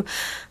review.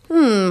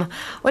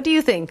 What do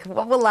you think?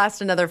 What will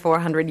last another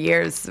 400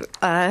 years?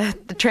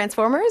 The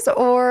Transformers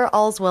or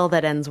All's Well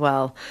That Ends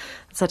Well?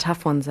 It's a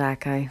tough one,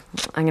 Zach. I'm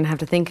going to have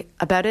to think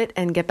about it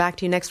and get back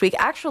to you next week.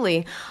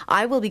 Actually,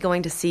 I will be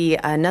going to see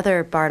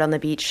another Bard on the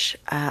Beach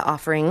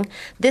offering.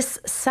 This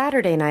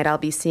Saturday night, I'll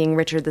be seeing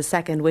Richard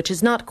II, which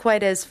is not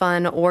quite as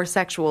fun or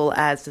sexual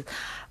as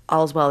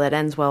All's Well That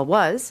Ends Well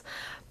was.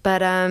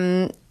 But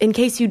in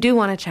case you do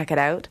want to check it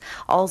out,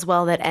 All's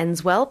Well That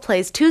Ends Well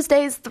plays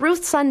Tuesdays through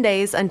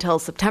Sundays until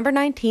September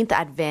 19th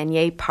at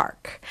Vanier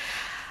Park.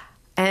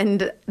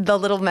 And the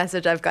little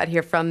message I've got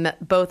here from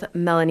both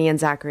Melanie and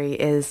Zachary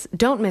is,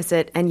 don't miss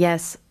it. And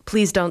yes,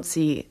 please don't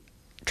see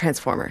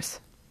Transformers.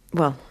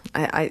 Well,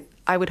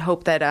 I I would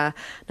hope that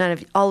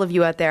all of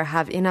you out there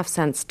have enough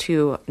sense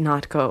to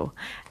not go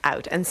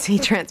out and see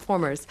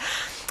Transformers.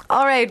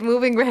 All right,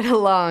 moving right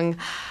along.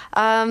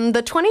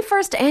 The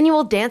 21st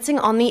annual Dancing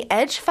on the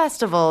Edge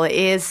Festival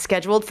is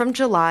scheduled from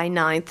July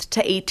 9th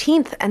to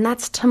 18th, and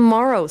that's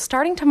tomorrow,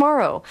 starting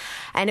tomorrow.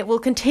 And it will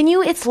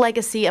continue its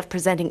legacy of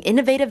presenting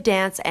innovative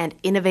dance and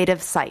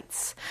innovative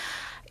sights.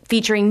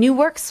 Featuring new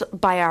works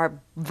by our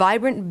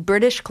vibrant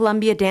British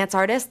Columbia dance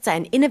artists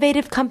and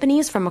innovative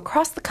companies from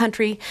across the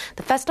country,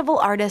 the festival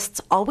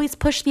artists always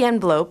push the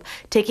envelope,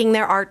 taking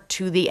their art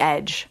to the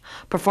edge.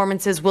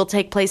 Performances will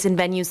take place in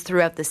venues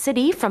throughout the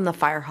city, from the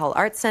Fire Hall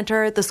Arts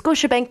Centre, the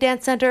Scotiabank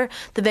Dance Centre,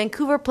 the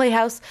Vancouver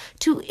Playhouse,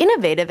 to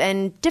innovative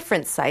and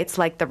different sites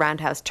like the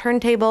Roundhouse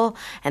Turntable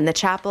and the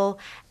Chapel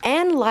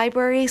and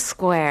Library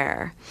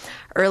Square.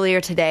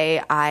 Earlier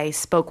today, I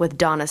spoke with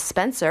Donna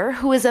Spencer,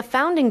 who is a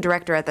founding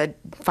director at the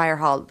Fire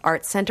Hall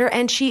Arts Centre,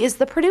 and she is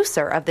the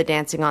producer of the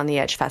Dancing on the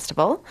Edge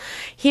Festival.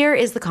 Here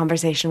is the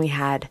conversation we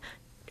had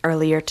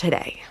earlier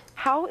today.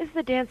 How is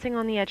the Dancing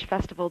on the Edge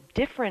Festival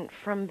different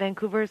from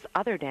Vancouver's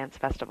other dance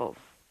festivals?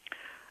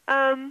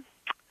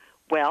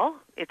 Well,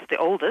 it's the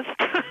oldest.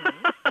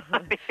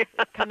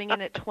 Coming in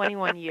at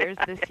 21 years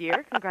this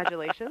year.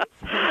 Congratulations.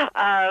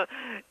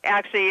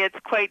 Actually, it's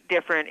quite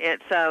different.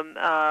 It's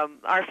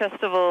our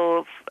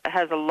festival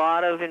has a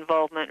lot of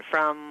involvement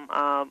from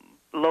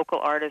local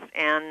artists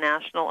and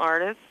national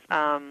artists.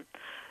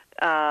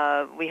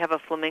 We have a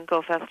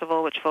flamenco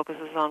festival which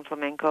focuses on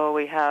flamenco.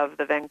 We have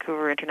the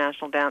Vancouver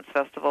International Dance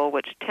Festival,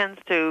 which tends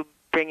to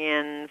bring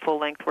in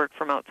full-length work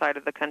from outside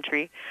of the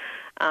country.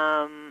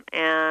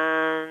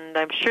 And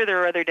I'm sure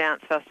there are other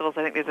dance festivals.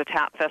 I think there's a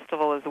tap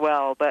festival as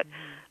well. But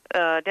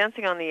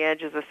Dancing on the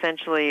Edge is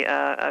essentially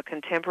a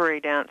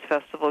contemporary dance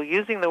festival,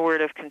 using the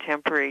word of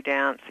contemporary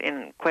dance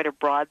in quite a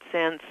broad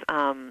sense,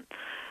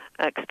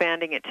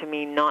 expanding it to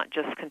mean not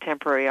just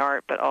contemporary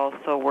art, but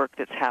also work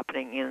that's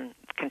happening in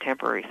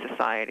contemporary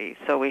society.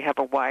 So we have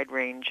a wide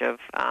range of,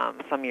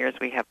 some years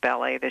we have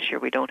ballet. This year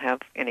we don't have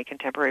any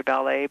contemporary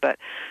ballet, but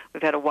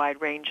we've had a wide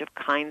range of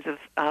kinds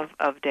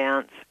of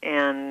dance.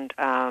 And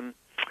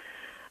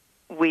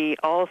we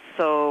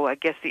also, I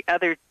guess the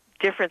other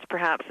difference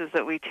perhaps is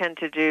that we tend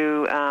to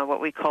do what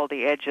we call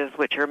the edges,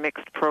 which are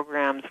mixed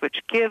programs,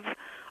 which give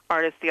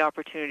artists the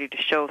opportunity to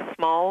show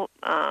small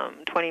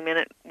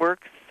 20-minute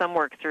works. Some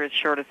works are as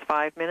short as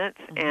 5 minutes,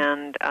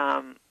 and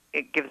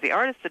it gives the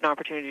artist an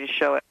opportunity to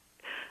show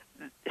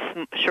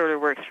shorter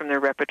works from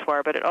their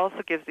repertoire, but it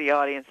also gives the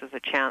audiences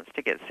a chance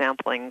to get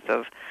samplings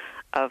of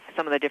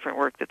some of the different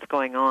work that's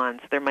going on.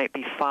 So there might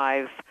be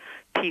 5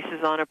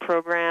 pieces on a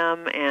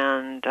program,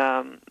 and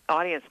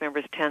audience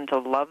members tend to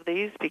love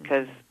these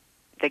because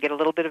they get a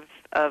little bit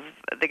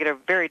they get a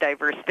very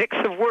diverse mix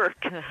of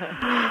work.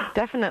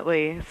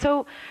 Definitely.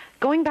 So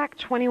going back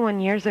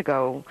 21 years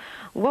ago,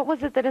 what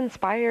was it that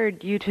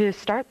inspired you to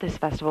start this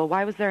festival?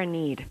 Why was there a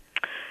need?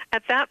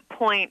 At that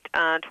point,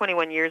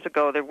 21 years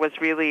ago, there was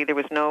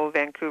no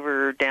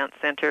Vancouver Dance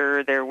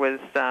Centre. There was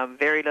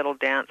very little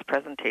dance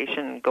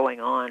presentation going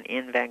on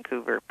in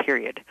Vancouver,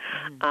 period.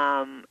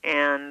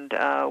 And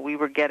we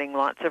were getting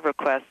lots of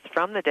requests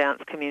from the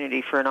dance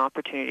community for an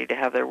opportunity to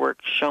have their work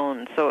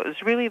shown. So it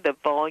was really the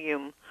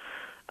volume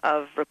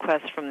of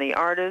requests from the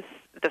artists,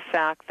 the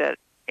fact that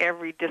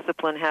every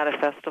discipline had a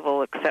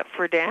festival except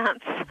for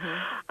dance.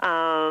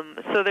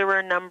 So there were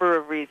a number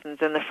of reasons.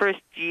 In the first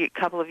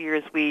couple of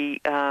years, we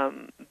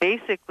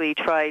basically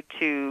tried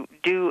to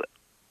do,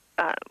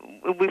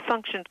 we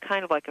functioned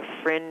kind of like a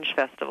fringe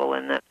festival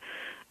in that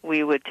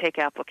we would take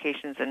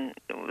applications, and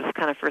it was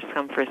kind of first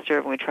come, first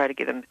serve, and we try to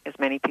get as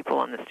many people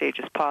on the stage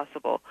as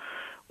possible.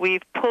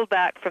 We've pulled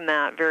back from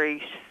that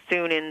very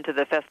soon into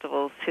the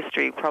festival's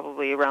history,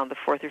 probably around the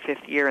 4th or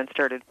 5th year, and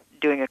started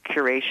doing a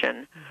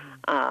curation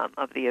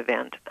of the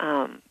event.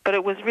 But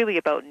it was really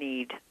about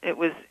need. It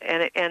was,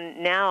 and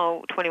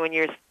now, 21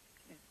 years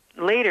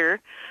later,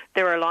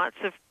 there are lots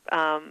of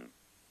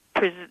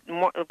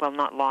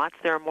not lots.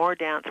 There are more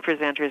dance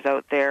presenters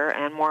out there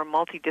and more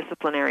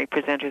multidisciplinary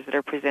presenters that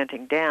are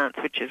presenting dance,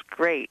 which is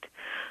great.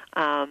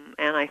 And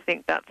I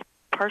think that's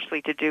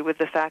partially to do with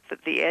the fact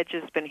that the Edge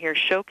has been here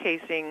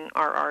showcasing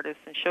our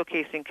artists and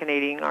showcasing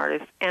Canadian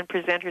artists, and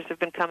presenters have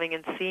been coming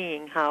and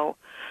seeing how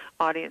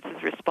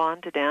audiences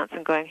respond to dance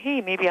and going,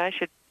 hey, maybe I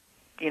should,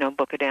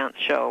 book a dance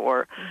show.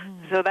 Or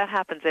so that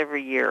happens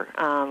every year.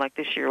 Like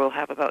this year, we'll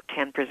have about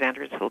 10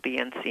 presenters who will be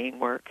in seeing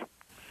work.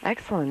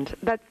 Excellent.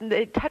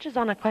 It touches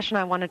on a question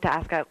I wanted to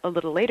ask a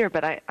little later,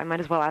 but I might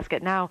as well ask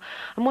it now.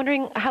 I'm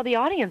wondering how the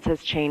audience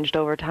has changed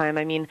over time.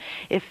 I mean,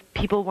 if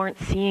people weren't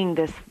seeing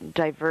this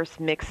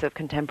diverse mix of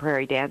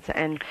contemporary dance,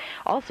 and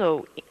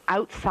also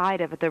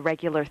outside of the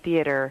regular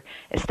theater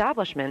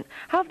establishment,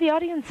 how have the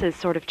audiences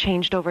sort of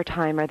changed over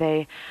time?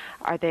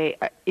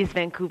 Is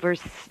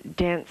Vancouver's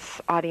dance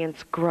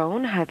audience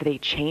grown? Have they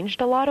changed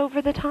a lot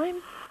over the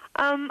time?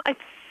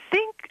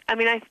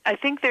 I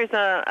think there's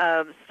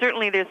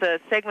certainly there's a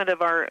segment of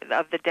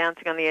the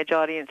Dancing on the Edge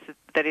audience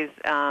that is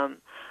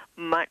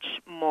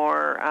much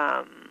more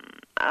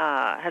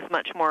has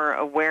much more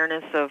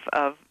awareness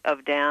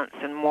of dance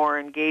and more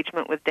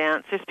engagement with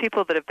dance. There's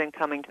people that have been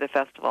coming to the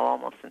festival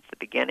almost since the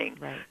beginning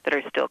that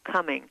are still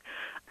coming.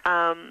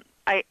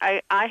 I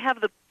have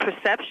the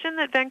perception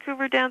that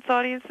Vancouver dance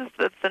audiences,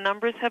 that the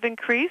numbers have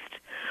increased,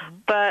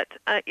 but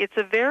it's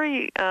a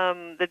very,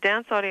 the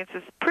dance audience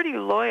is pretty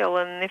loyal,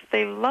 and if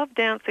they love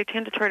dance, they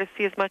tend to try to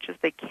see as much as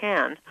they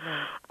can.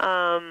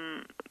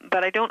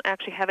 But I don't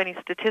actually have any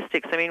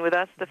statistics. I mean, with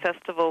us, the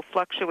festival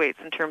fluctuates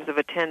in terms of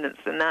attendance,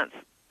 and that's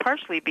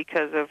partially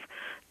because of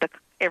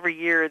every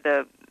year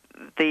the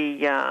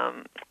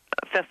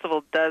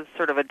festival does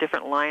sort of a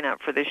different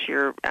lineup. For this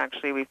year,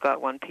 actually, we've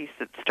got one piece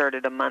that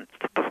started a month,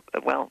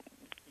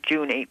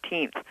 June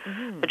 18th,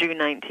 or June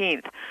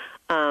 19th.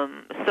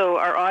 So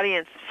our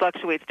audience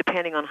fluctuates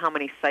depending on how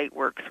many sight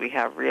works we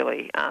have,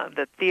 really.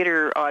 The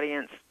theater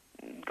audience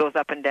goes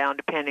up and down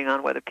depending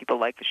on whether people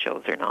like the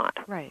shows or not.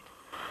 Right.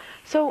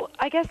 So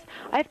I guess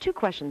I have two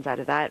questions out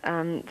of that.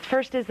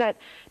 First is that,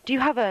 do you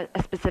have a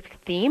specific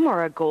theme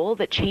or a goal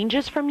that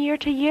changes from year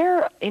to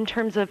year in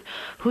terms of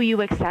who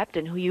you accept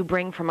and who you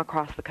bring from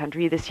across the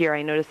country? This year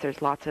I noticed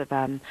there's lots of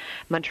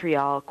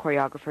Montreal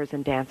choreographers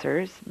and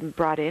dancers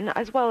brought in,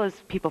 as well as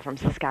people from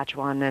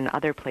Saskatchewan and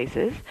other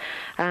places.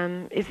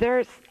 Is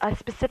there a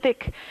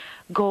specific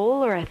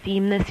goal or a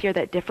theme this year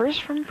that differs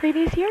from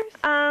previous years?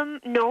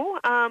 No.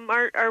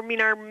 Our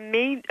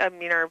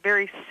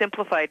very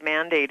simplified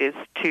mandate is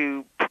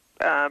to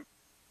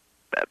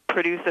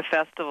produce a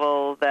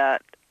festival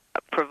that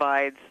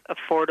provides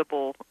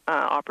affordable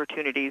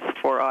opportunities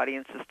for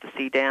audiences to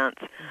see dance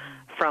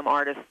from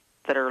artists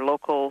that are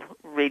local,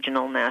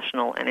 regional,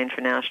 national, and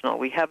international.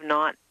 We have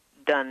not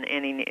done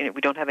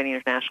we don't have any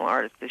international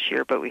artists this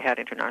year, but we had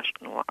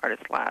international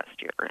artists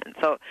last year, and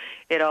so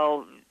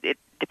it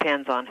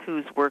depends on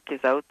whose work is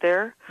out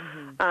there.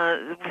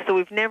 So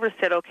we've never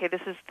said, okay,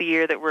 this is the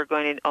year that we're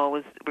going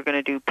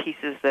to do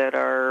pieces that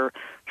are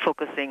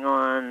focusing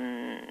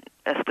on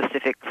a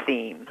specific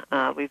theme.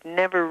 We've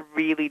never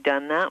really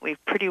done that.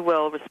 We've pretty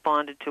well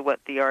responded to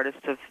what the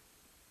artists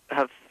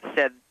have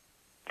said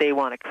they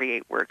want to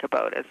create work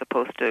about, as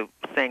opposed to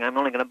saying, I'm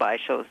only going to buy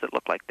shows that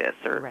look like this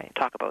or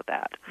talk about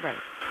that. Right.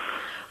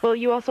 Well,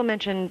 you also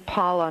mentioned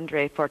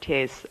Paul-André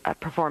Fortier's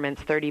performance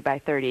 30 by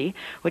 30,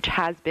 which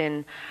has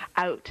been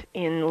out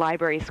in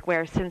Library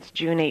Square since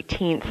June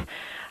 18th.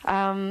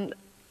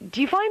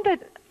 Do you find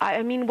that,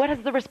 what has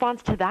the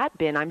response to that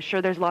been? I'm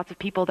sure there's lots of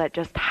people that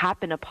just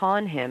happen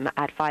upon him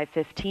at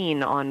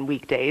 5:15 on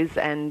weekdays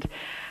and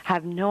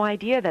have no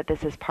idea that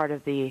this is part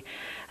of the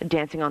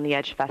Dancing on the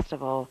Edge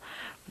Festival.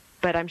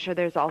 But I'm sure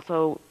there's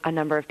also a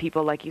number of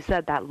people, like you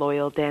said, that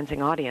loyal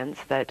dancing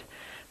audience that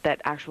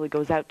actually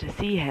goes out to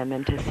see him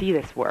and to see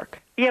this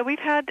work. Yeah, we've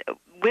had,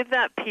 with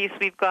that piece,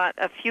 we've got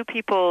a few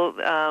people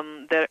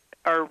that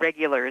are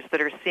regulars that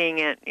are seeing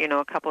it,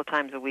 a couple of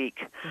times a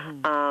week.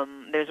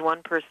 There's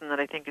one person that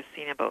I think has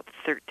seen about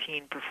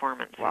 13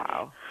 performances.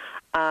 Wow.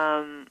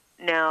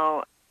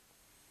 Now,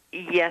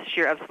 yes,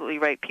 you're absolutely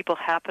right. People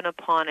happen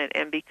upon it,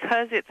 and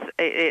because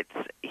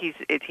he's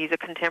a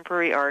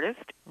contemporary artist,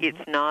 it's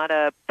not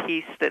a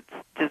piece that's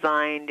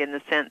designed in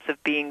the sense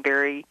of being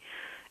very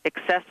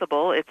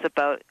accessible. It's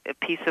about a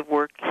piece of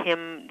work,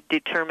 him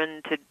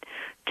determined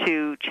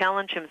to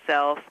challenge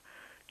himself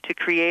to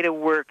create a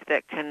work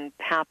that can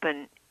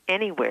happen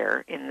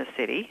anywhere in the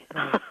city.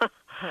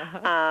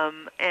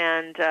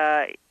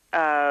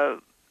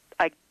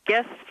 I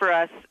guess for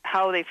us,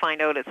 how they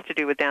find out it's to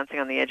do with Dancing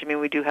on the Edge. I mean,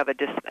 we do have a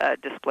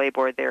display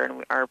board there,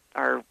 and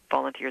our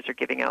volunteers are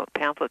giving out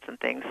pamphlets and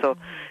things, so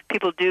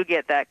people do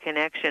get that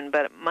connection.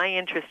 But my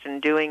interest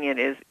in doing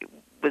it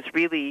was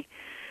really,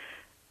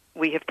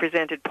 we have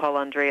presented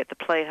Paul-André at the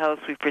Playhouse.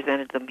 We've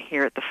presented them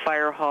here at the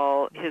Fire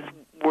Hall. His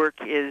work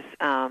is,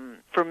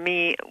 for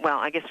me,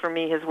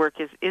 his work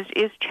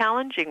is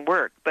challenging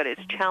work, but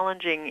it's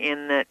challenging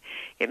in that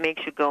it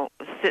makes you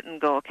sit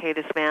and go, okay,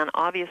 this man,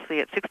 obviously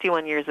at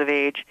 61 years of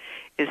age,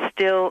 is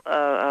still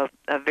a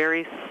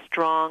very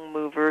strong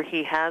mover.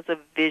 He has a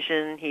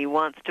vision. He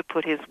wants to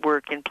put his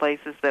work in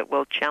places that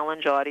will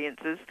challenge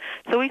audiences.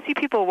 So we see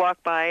people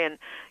walk by and,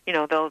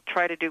 they'll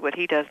try to do what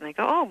he does, and they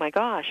go, oh, my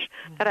gosh,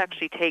 that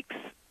actually takes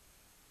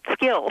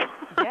skill.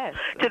 Yes.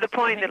 To the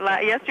point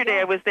that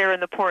yesterday I was there in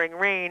the pouring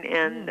rain,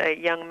 and a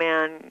young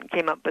man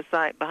came up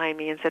behind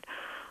me and said,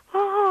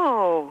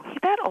 oh,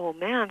 that old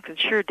man can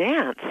sure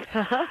dance.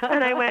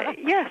 And I went,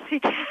 yes, he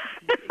can.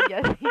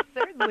 Yes, he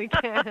certainly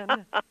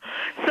can.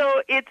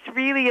 So it's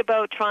really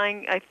about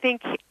trying, I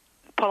think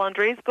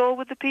Paul-André's goal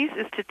with the piece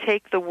is to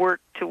take the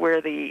work to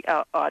where the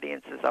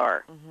audiences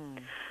are.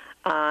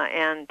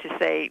 And to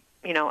say,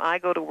 I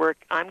go to work,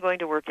 I'm going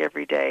to work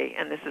every day,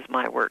 and this is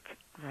my work.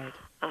 Right.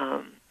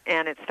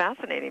 And it's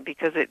fascinating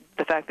because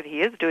the fact that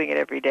he is doing it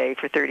every day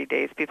for 30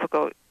 days, people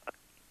go,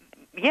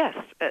 yes,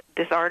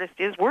 this artist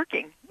is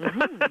working.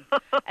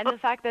 And the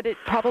fact that it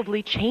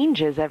probably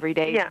changes every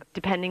day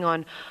depending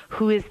on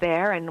who is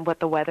there and what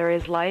the weather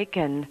is like,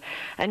 and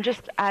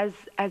just as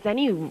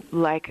any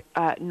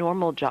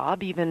normal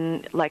job,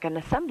 even like an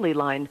assembly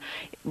line,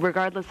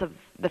 regardless of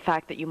the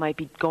fact that you might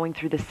be going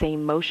through the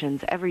same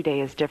motions. Every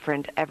day is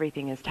different.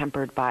 Everything is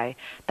tempered by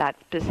that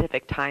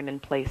specific time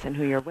and place and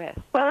who you're with.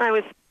 Well, I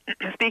was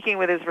speaking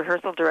with his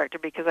rehearsal director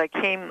because I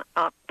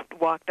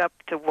walked up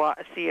to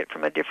see it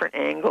from a different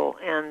angle,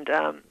 and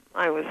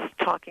I was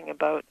talking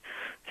about,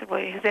 I said,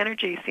 well, his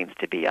energy seems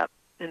to be up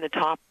in the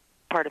top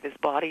part of his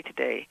body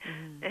today.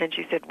 And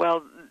she said,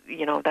 well,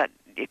 that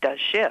it does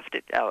shift.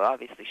 It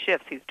obviously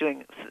shifts. He's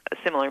doing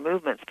similar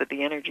movements, but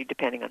the energy,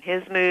 depending on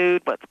his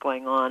mood, what's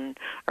going on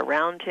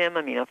around him,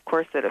 I mean, of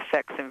course, that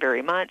affects him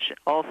very much.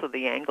 Also,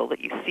 the angle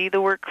that you see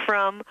the work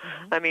from.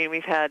 I mean,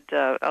 we've had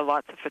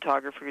lots of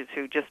photographers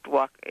who just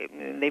walk,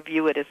 they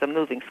view it as a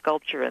moving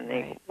sculpture, and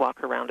they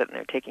walk around it, and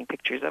they're taking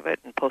pictures of it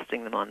and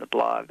posting them on the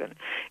blog. And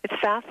it's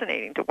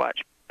fascinating to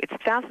watch. It's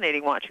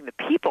fascinating watching the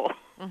people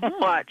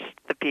watch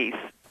the piece.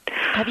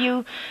 Have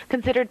you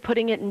considered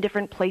putting it in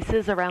different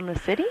places around the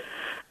city?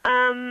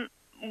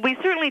 We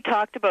certainly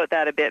talked about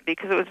that a bit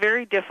because it was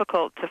very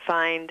difficult to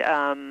find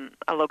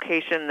a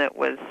location that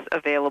was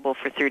available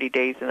for 30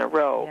 days in a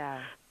row.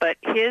 Yeah. But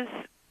his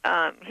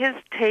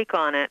take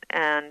on it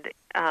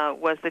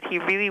was that he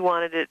really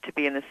wanted it to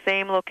be in the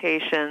same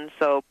location,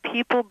 so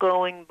people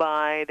going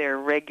by there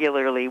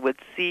regularly would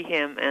see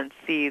him and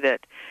see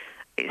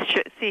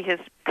his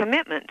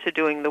commitment to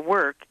doing the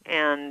work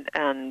and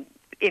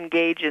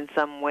engage in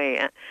some way.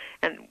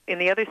 And in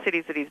the other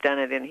cities that he's done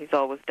it in, he's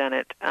always done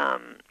it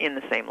in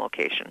the same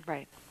location.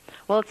 Right.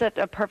 Well, it's at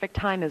a perfect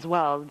time as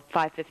well,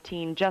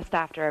 5:15, just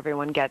after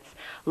everyone gets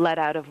let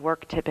out of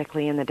work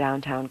typically in the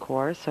downtown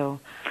core, so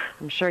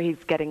I'm sure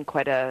he's getting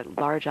quite a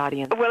large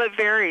audience. Well, it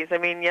varies. I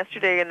mean,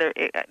 yesterday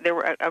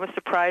I was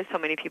surprised how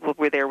many people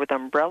were there with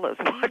umbrellas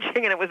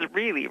watching, and it was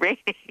really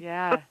raining.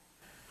 Yeah.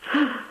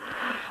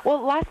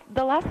 Well,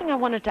 the last thing I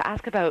wanted to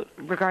ask about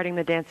regarding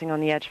the Dancing on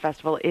the Edge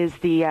Festival is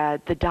the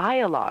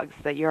dialogues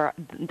that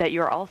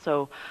you're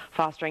also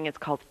fostering. It's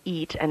called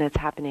EAT, and it's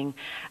happening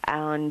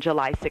on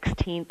July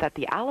 16th at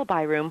the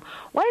Alibi Room.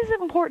 Why is it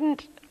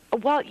important?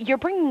 Well, you're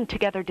bringing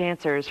together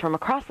dancers from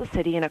across the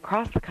city and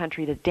across the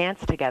country to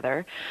dance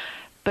together.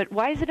 But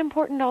why is it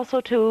important also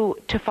to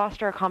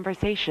foster a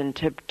conversation,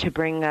 to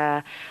bring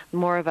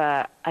more of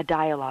a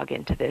dialogue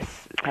into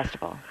this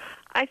festival?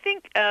 I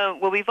think,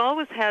 we've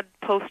always had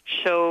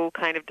post-show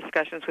kind of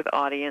discussions with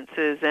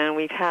audiences, and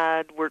we've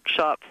had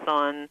workshops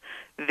on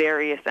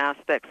various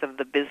aspects of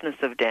the business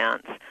of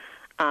dance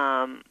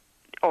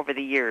over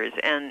the years.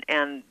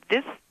 And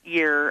this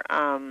year,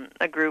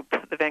 a group,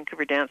 the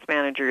Vancouver Dance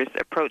Managers,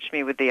 approached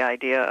me with the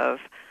idea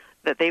of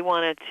that they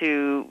wanted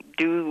to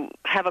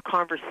have a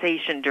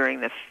conversation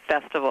during the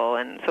festival,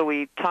 and so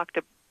we talked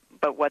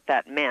about what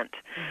that meant.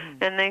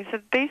 And they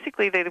said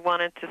basically they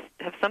wanted to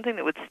have something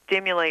that would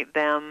stimulate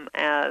them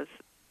as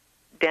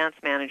dance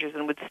managers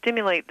and would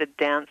stimulate the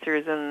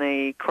dancers and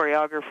the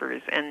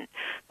choreographers, and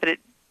that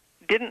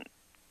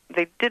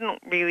they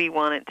didn't really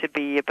want it to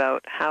be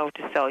about how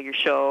to sell your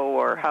show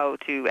or how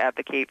to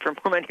advocate for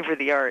more money for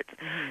the arts.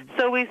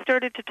 So we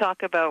started to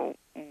talk about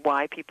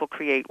why people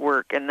create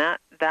work, and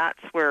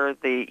that's where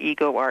the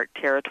ego art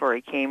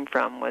territory came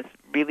from, was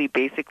really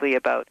basically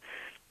about,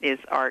 is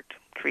art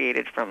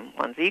created from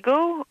one's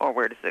ego, or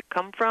where does it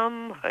come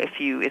from? Is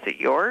it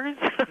yours?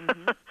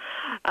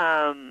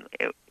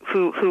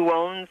 Who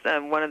owns?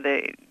 One of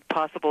the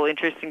possible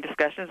interesting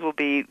discussions will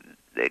be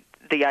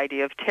the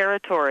idea of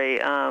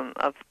territory,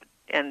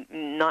 and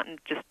not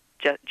just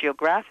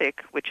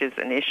geographic, which is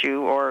an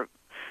issue, or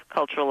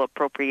cultural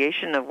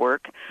appropriation of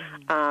work,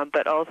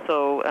 but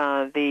also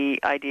the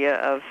idea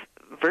of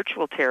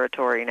virtual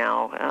territory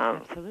now.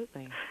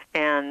 Absolutely.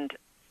 And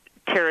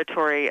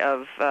territory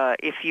of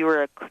if you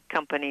were a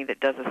company that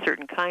does a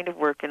certain kind of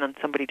work and then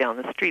somebody down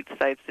the street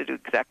decides to do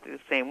exactly the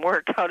same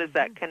work, how does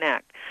that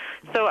connect?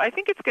 So I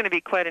think it's going to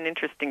be quite an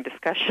interesting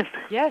discussion.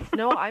 Yes,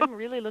 no, I'm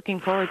really looking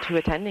forward to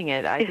attending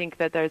it. I think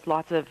that there's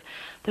lots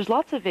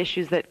of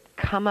issues that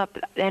come up,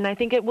 and I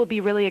think it will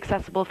be really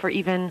accessible for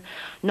even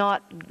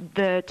not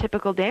the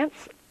typical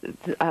dance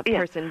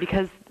person,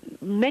 because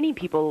many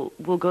people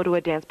will go to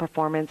a dance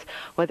performance,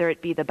 whether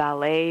it be the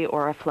ballet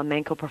or a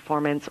flamenco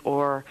performance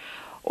or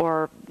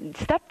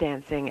step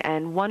dancing,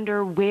 and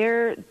wonder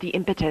where the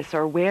impetus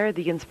or where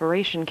the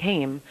inspiration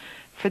came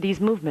for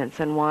these movements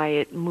and why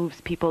it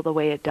moves people the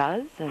way it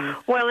does. And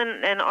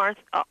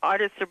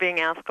artists are being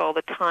asked all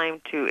the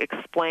time to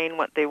explain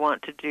what they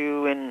want to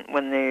do, and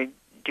when they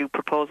do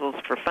proposals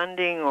for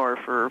funding or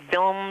for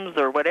films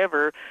or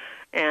whatever,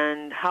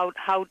 and how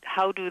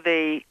do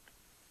they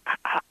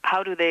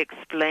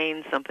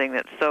explain something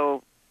that's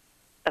so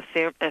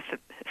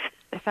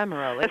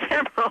ephemeral.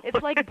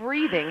 It's like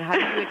breathing. How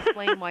do you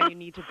explain why you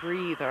need to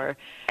breathe?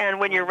 And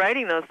when you're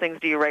writing those things,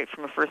 do you write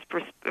from a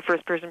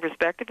first-person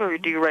perspective, or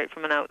do you write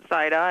from an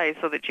outside eye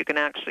so that you can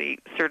actually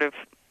sort of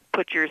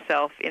put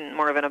yourself in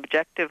more of an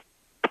objective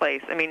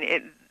place? I mean,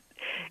 and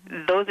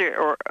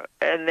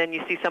then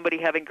you see somebody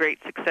having great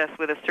success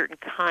with a certain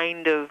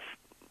kind of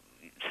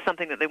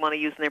something that they want to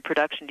use in their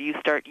production, do you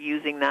start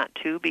using that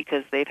too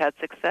because they've had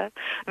success?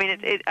 I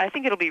mean, I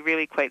think it'll be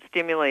really quite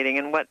stimulating.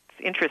 And what's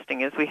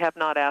interesting is we have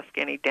not asked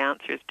any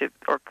dancers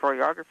or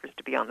choreographers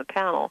to be on the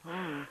panel.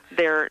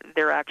 They're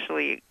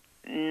actually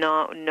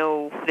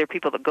they're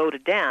people that go to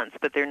dance,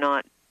 but they're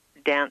not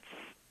dance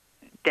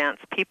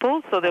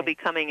people, so they'll be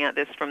coming at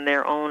this from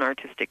their own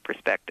artistic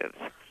perspectives.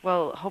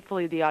 Well,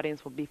 hopefully the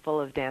audience will be full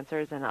of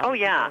dancers and other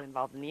people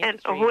involved in the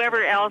industry. And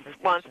whoever else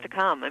wants to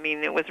come. I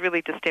mean, it was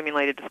really to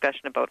stimulate a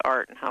discussion about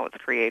art and how it's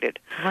created.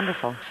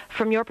 Wonderful.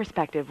 From your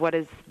perspective, what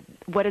is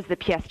the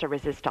pièce de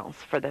résistance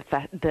for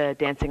the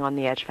Dancing on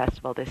the Edge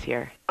Festival this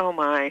year? Oh,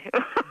 my.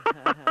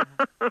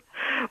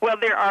 Well,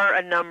 there are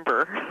a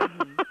number,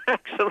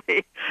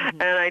 actually.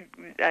 And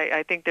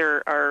I think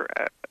there are...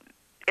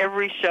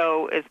 every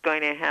show is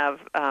going to have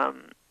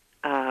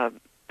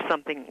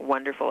something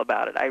wonderful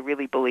about it. I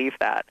really believe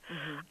that.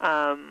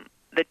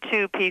 The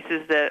two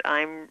pieces that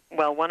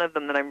one of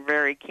them that I'm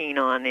very keen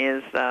on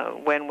is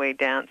When We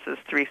Dance's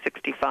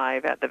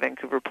 365 at the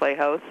Vancouver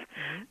Playhouse.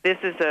 This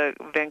is a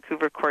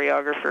Vancouver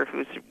choreographer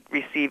who's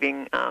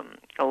receiving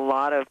a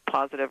lot of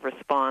positive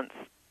response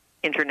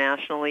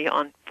internationally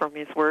from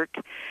his work.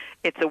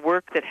 It's a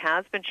work that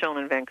has been shown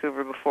in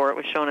Vancouver before. It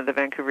was shown at the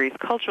Vancouver East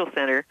Cultural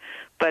Center,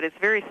 but it's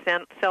very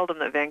seldom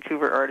that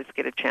Vancouver artists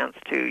get a chance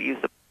to use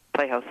the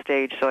Playhouse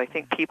stage. So I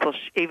think people,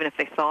 even if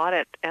they saw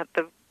it at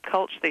the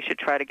Culture, they should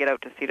try to get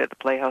out to see it at the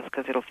Playhouse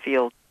because it'll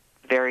feel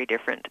very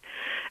different.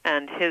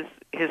 And his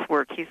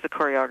work, he's the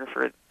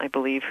choreographer, I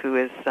believe, who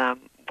is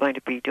going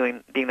to be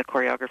being the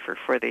choreographer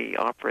for the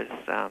opera's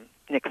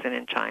Nixon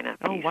in China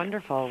piece. Oh,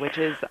 wonderful, which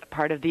is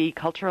part of the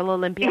Cultural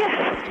Olympiad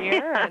next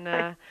year.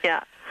 And,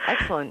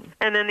 excellent.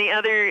 And then the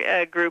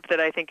other group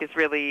that I think is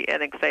really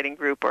an exciting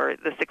group are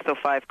the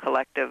 605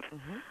 Collective.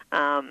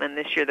 And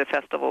this year the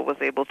festival was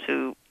able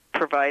to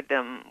provide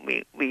them,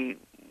 we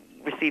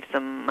received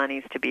some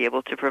monies to be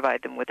able to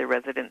provide them with a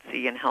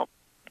residency and help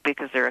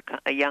because they're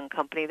a young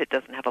company that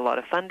doesn't have a lot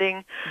of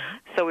funding.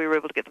 So we were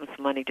able to get them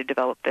some money to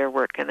develop their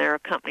work. And they're a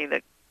company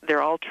that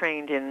they're all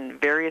trained in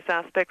various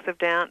aspects of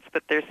dance,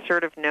 but they're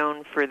sort of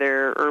known for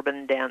their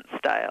urban dance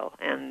style.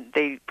 And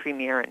they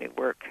premiere a new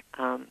work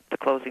the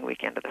closing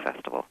weekend of the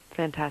festival.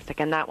 Fantastic.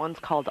 And that one's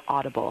called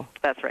Audible.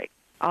 That's right.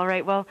 All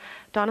right. Well,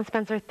 Donna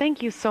Spencer,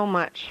 thank you so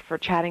much for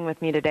chatting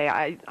with me today.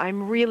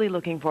 I'm really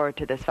looking forward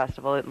to this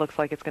festival. It looks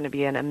like it's going to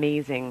be an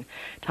amazing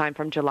time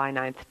from July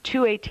 9th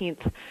to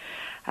 18th.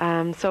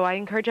 So I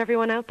encourage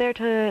everyone out there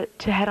to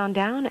head on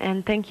down,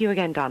 and thank you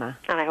again, Donna.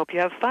 And I hope you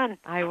have fun.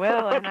 I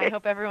will, and I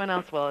hope everyone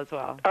else will as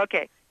well.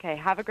 Okay. Okay,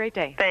 have a great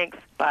day. Thanks.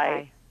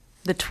 Bye.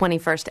 The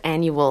 21st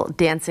annual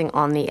Dancing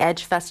on the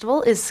Edge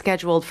Festival is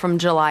scheduled from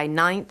July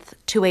 9th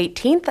to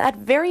 18th at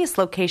various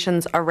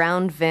locations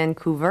around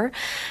Vancouver.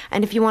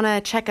 And if you want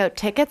to check out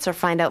tickets or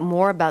find out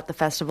more about the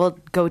festival,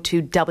 go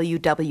to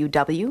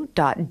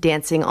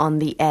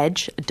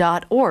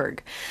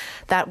www.dancingontheedge.org.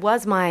 That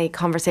was my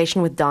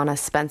conversation with Donna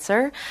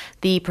Spencer,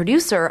 the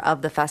producer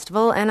of the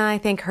festival, and I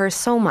thank her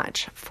so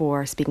much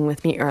for speaking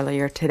with me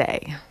earlier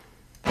today.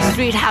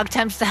 Street hawk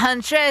tempts the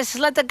huntress.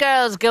 Let the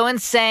girls go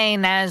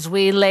insane as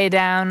we lay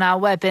down our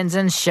weapons,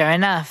 and sure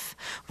enough,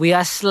 we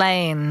are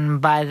slain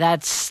by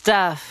that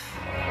stuff.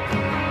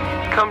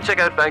 Come check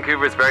out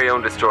Vancouver's very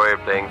own Destroyer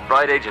playing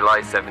Friday, July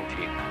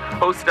 17th.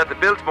 Hosted at the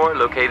Biltmore,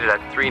 located at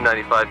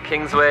 395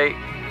 Kingsway.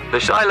 The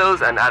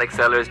Shilohs and Attic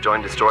Sellers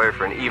join Destroyer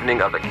for an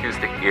evening of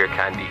acoustic ear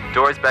candy.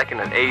 Doors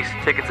beckon at 8.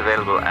 Tickets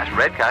available at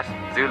Red Cat,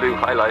 Zulu,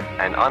 High Life,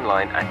 and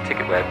online at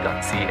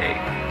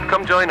ticketweb.ca.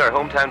 Come join our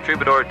hometown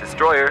troubadour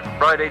Destroyer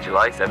Friday,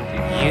 July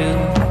 17th. You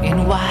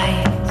in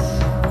white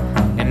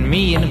and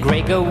me in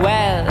grey go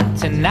well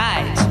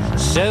tonight.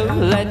 So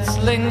let's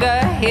linger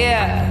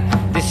here.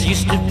 This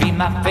used to be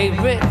my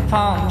favorite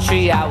palm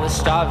tree. I was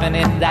starving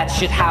in that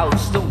shit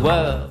house, the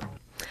world.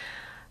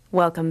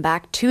 Welcome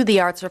back to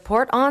the Arts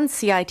Report on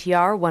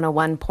CITR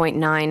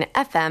 101.9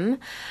 FM.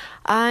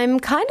 I'm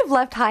kind of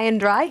left high and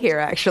dry here,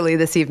 actually,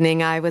 this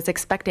evening. I was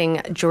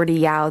expecting Jordy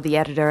Yao, the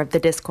editor of the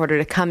Discorder,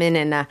 to come in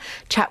and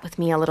chat with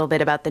me a little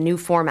bit about the new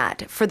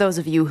format. For those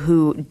of you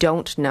who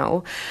don't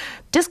know,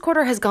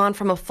 Discorder has gone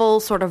from a full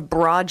sort of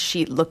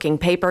broadsheet-looking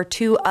paper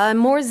to a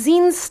more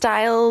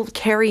zine-style,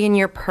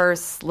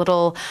 carry-in-your-purse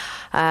little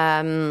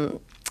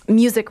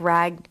music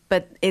rag,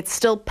 but it's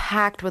still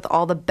packed with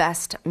all the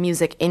best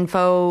music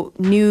info,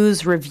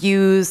 news,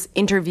 reviews,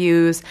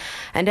 interviews,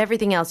 and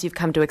everything else you've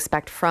come to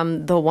expect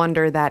from the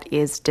wonder that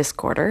is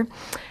Discorder.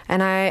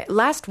 And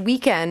last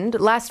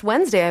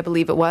Wednesday, I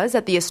believe it was,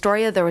 at the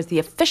Astoria, there was the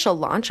official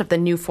launch of the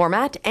new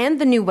format and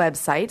the new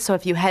website. So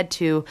if you head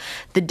to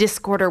the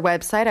Discorder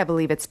website, I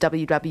believe it's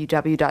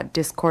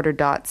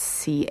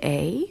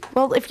www.discorder.ca.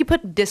 Well, if you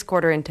put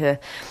Discorder into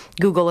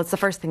Google, it's the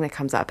first thing that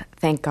comes up.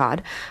 Thank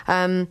God.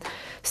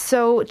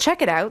 So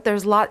check it out.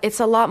 It's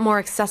a lot more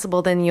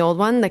accessible than the old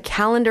one. The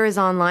calendar is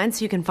online,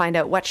 so you can find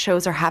out what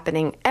shows are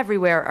happening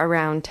everywhere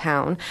around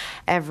town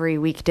every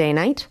weekday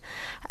night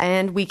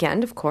and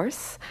weekend, of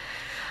course.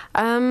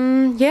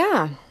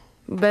 Yeah,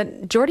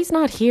 but Jordy's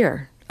not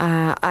here.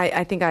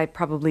 I think I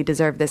probably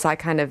deserve this. I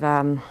kind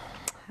of,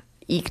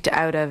 eked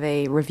out of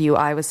a review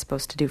I was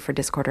supposed to do for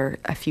Discorder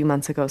a few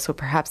months ago, so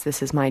perhaps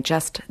this is my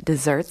just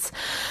desserts.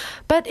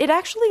 But it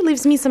actually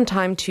leaves me some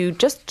time to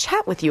just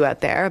chat with you out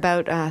there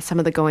about some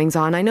of the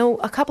goings-on. I know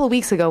a couple of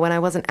weeks ago when I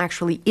wasn't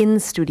actually in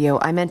studio,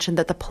 I mentioned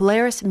that the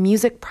Polaris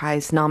Music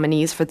Prize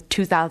nominees for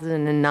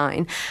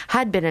 2009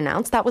 had been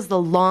announced. That was the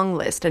long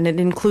list, and it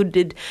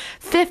included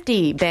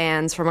 50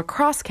 bands from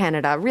across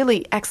Canada.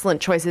 Really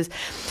excellent choices.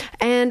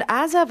 And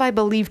as of, I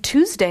believe,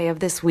 Tuesday of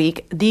this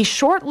week, the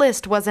short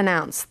list was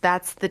announced.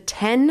 That's the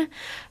 10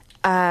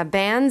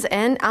 bands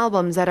and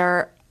albums that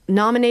are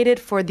nominated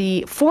for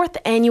the 4th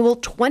annual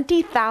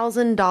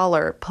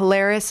 $20,000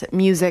 Polaris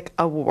Music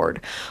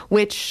Award,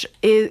 which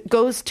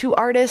goes to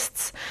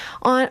artists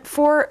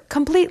for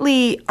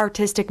completely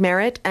artistic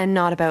merit and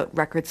not about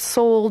records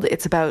sold.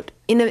 It's about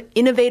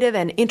innovative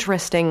and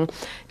interesting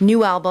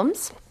new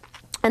albums.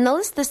 And the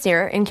list this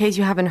year, in case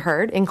you haven't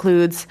heard,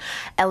 includes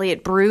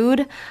Elliott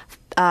Brood,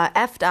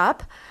 Effed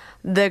Up,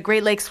 the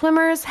Great Lakes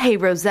Swimmers, Hey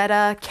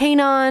Rosetta,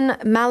 Kanon,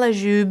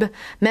 Malajube,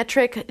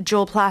 Metric,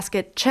 Joel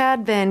Plaskett,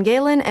 Chad Van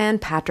Galen, and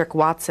Patrick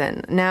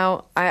Watson.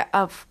 Now,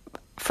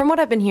 from what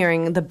I've been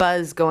hearing, the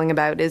buzz going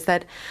about is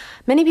that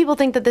many people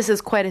think that this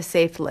is quite a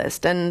safe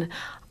list, and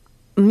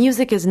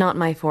music is not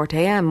my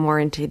forte. I'm more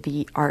into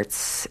the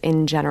arts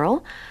in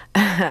general,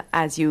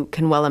 as you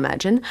can well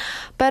imagine.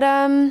 But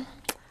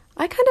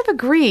I kind of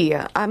agree.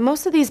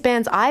 Most of these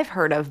bands I've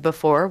heard of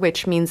before,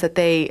 which means that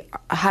they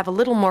have a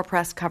little more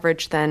press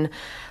coverage than,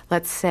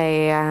 let's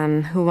say,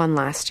 who won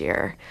last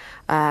year?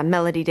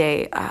 Melody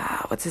Day.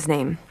 What's his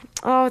name?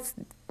 Oh, it's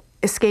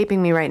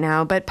escaping me right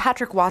now. But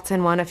Patrick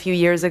Watson won a few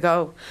years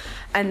ago.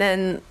 And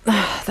then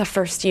the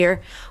first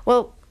year.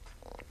 Well,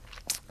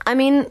 I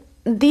mean,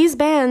 these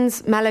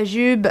bands,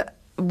 Malajube,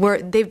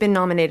 they've been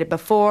nominated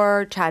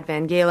before. Chad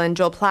Van Galen,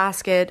 Joel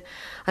Plaskett.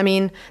 I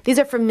mean, these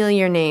are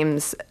familiar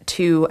names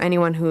to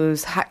anyone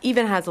who's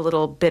even has a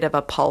little bit of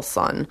a pulse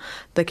on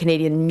the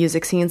Canadian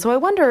music scene. So I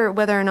wonder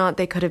whether or not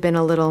they could have been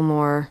a little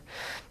more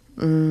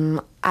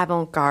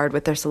avant-garde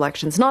with their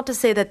selections. Not to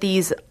say that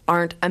these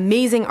aren't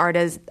amazing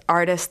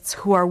artists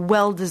who are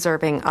well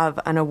deserving of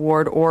an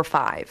award or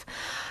 5.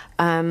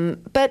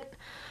 But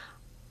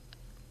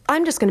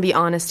I'm just going to be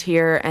honest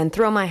here and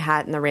throw my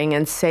hat in the ring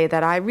and say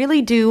that I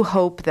really do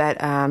hope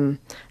that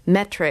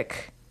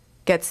Metric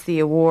gets the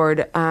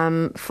award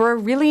for a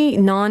really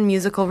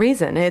non-musical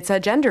reason. It's a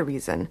gender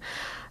reason.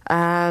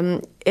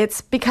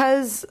 It's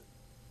because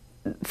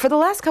for the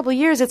last couple of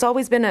years, it's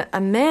always been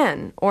a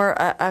man or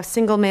a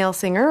single male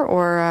singer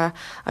or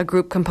a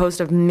group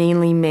composed of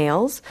mainly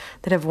males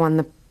that have won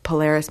the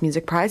Polaris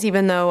Music Prize,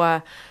 even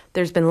though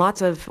there's been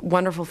lots of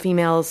wonderful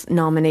females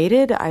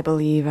nominated. I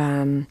believe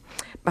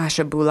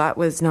Basha Bulat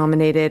was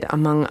nominated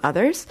among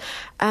others.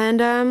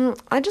 And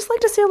I'd just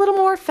like to see a little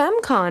more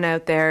femcon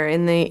out there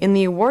in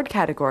the award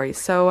category.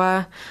 So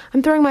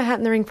I'm throwing my hat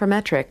in the ring for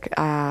Metric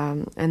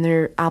and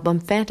their album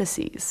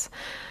Fantasies.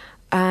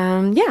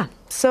 Yeah,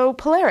 so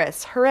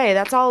Polaris, hooray.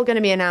 That's all going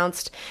to be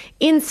announced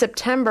in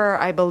September,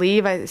 I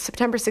believe.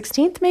 September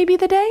 16th may be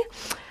the day.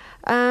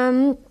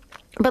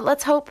 But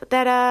let's hope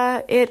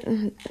that it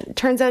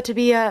turns out to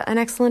be an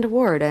excellent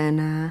award.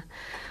 And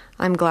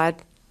I'm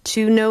glad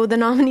to know the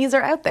nominees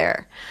are out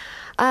there.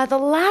 The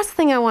last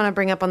thing I want to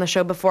bring up on the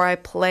show before I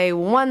play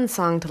one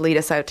song to lead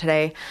us out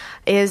today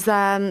is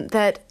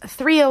that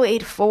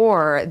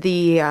 3084,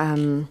 the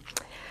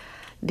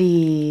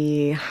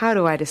how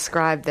do I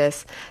describe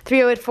this?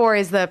 3084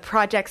 is the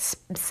project's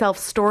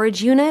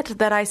self-storage unit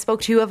that I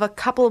spoke to you of a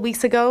couple of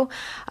weeks ago.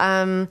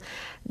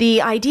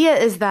 The idea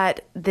is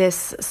that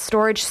this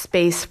storage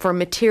space for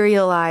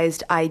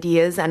materialized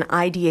ideas and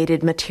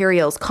ideated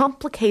materials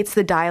complicates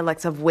the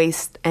dialects of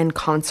waste and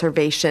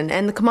conservation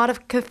and the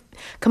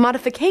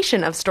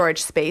commodification of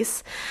storage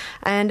space.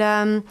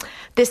 And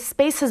this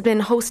space has been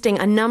hosting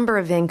a number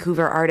of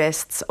Vancouver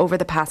artists over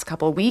the past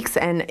couple of weeks,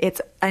 and it's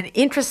an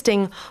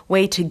interesting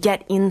way to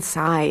get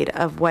inside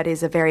of what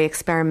is a very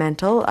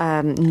experimental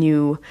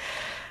new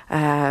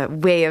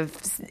way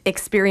of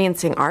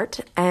experiencing art.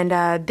 And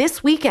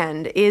this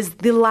weekend is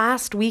the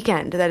last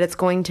weekend that it's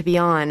going to be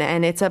on,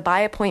 and it's a by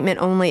appointment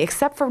only,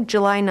 except for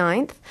July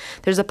 9th.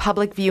 There's a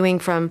public viewing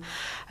from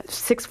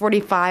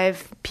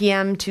 6:45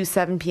 p.m. to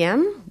 7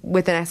 p.m.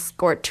 with an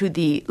escort to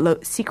the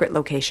secret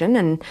location.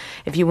 And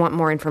if you want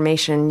more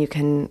information, you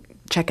can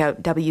check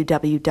out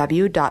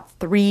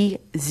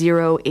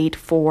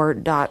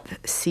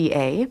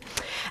www.3084.ca.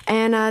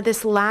 And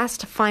this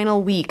last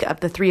final week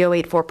of the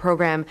 3084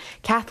 program,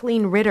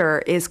 Kathleen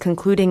Ritter is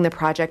concluding the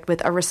project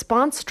with a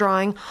response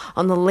drawing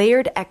on the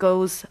layered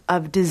echoes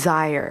of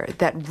desire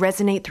that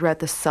resonate throughout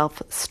the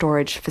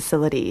self-storage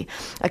facility,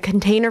 a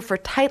container for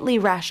tightly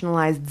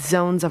rationalized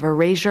zones of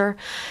erasure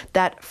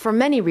that, for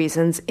many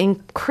reasons,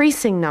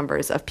 increasing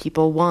numbers of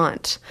people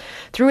want.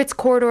 Through its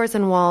corridors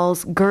and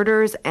walls,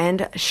 girders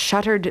and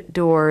shuttered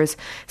doors,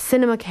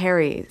 sound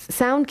carries,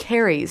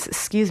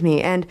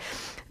 and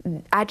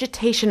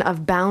agitation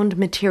of bound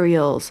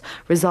materials,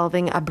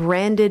 resolving a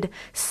branded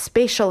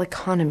spatial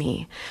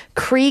economy,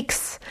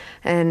 creaks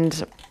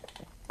and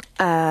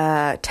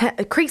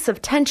creaks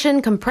of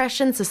tension,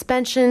 compression,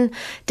 suspension,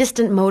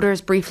 distant motors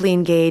briefly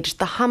engaged,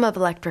 the hum of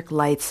electric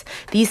lights.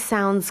 These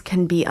sounds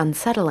can be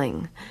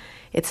unsettling.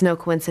 It's no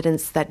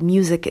coincidence that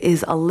music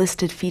is a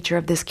listed feature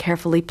of this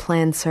carefully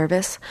planned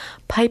service,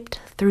 piped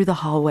through the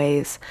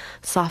hallways,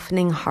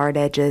 softening hard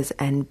edges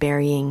and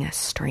burying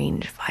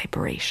strange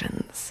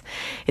vibrations.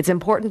 It's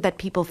important that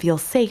people feel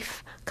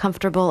safe,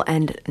 comfortable,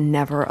 and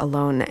never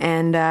alone.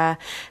 And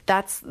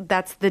that's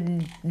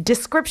the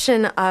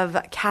description of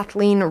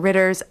Kathleen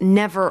Ritter's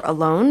Never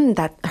Alone,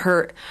 that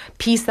her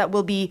piece that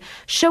will be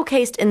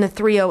showcased in the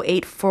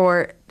 308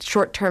 for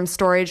short-term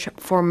storage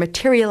for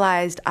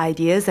materialized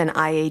ideas and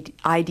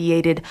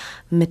ideated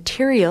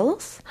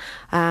materials.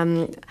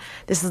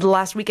 This is the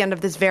last weekend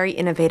of this very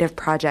innovative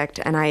project,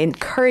 and I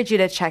encourage you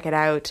to check it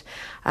out.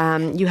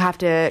 You have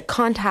to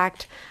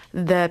contact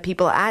the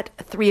people at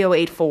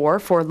 3084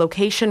 for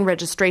location,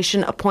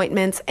 registration,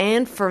 appointments,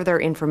 and further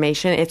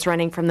information. It's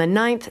running from the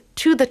 9th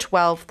to the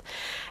 12th,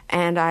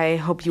 and I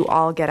hope you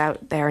all get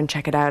out there and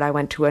check it out. I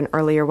went to an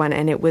earlier one,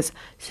 and it was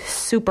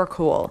super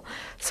cool.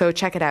 So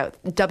check it out,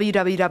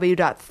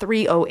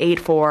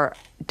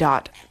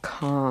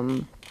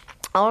 www.3084.com.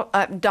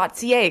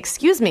 .ca,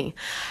 excuse me.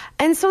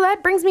 And so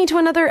that brings me to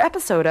another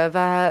episode of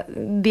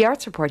the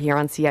Arts Report here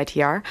on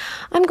CITR.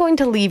 I'm going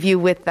to leave you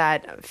with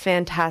that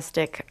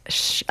fantastic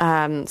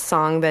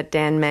song that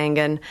Dan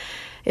Mangan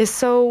is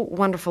so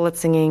wonderful at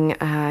singing.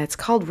 It's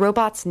called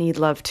Robots Need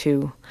Love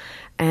Too.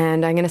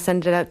 And I'm going to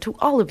send it out to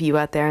all of you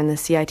out there in the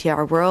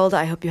CITR world.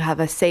 I hope you have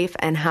a safe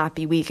and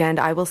happy weekend.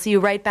 I will see you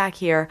right back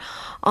here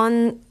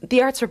on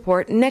the Arts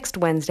Report next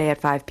Wednesday at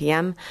 5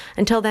 p.m.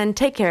 Until then,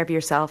 take care of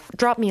yourself.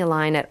 Drop me a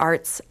line at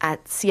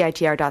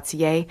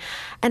arts@citr.ca,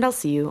 and I'll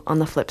see you on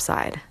the flip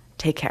side.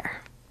 Take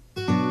care.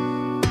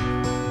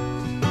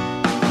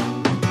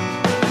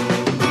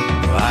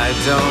 I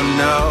don't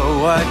know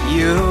what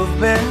you've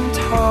been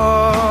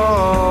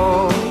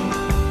told,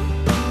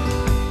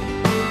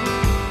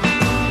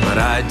 but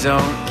I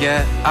don't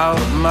get out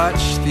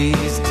much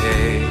these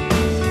days.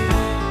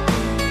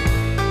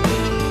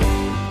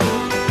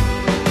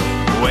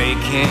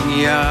 Waking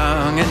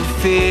young and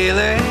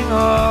feeling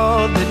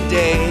old, the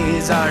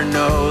days are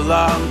no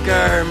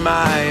longer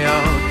my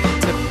own.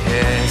 To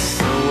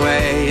piss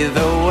away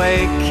the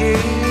waking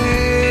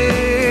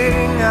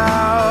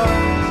hours.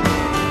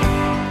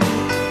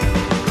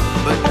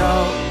 But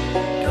don't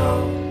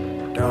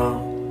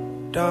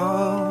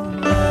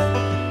let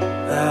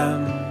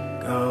them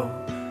go.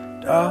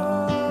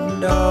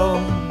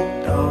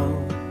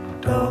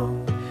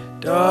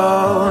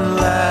 Don't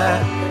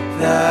let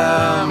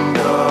them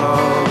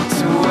go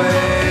to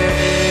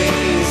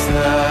waste.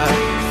 The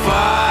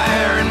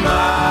fire in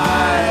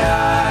my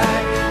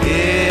eye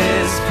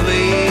is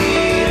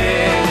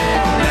bleeding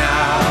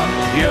now.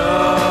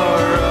 Your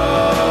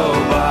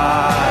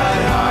robot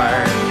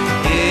heart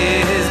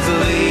is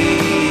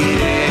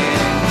bleeding.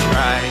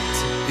 Try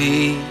to be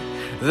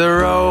the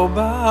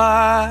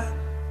robot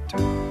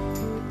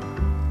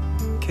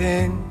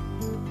king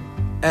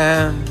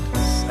and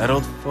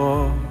settled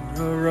for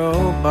a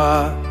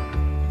robot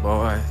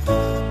boy.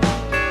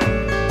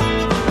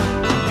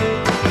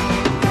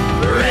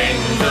 Ring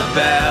the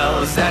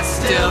bells that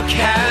still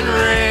can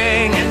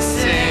ring and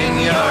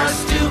sing your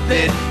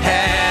stupid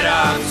head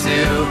off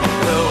to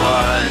the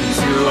ones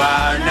who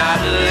are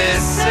not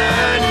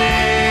listening.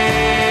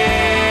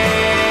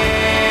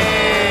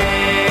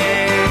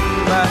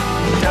 But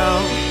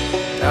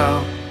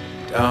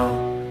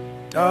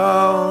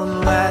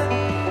don't let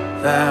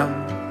them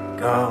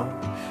go.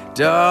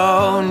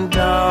 Don't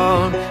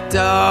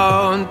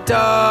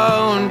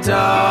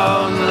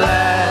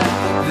let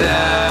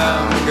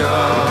them go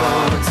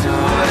to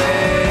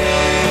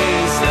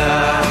waste.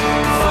 The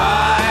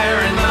fire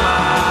in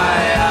my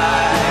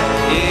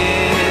eye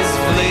is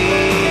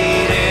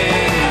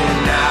bleeding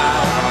now.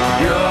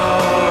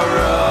 Your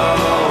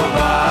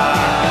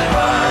robot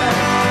heart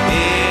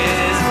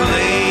is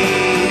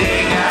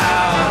bleeding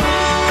out.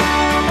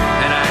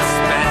 And I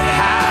spent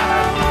half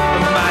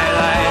of my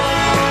life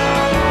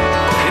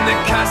in the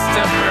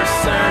customer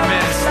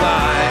service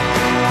line.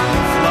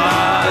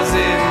 Flaws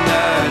in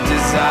the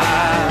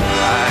design,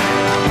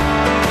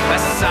 a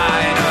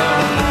sign of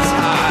the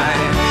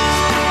times.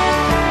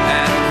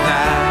 And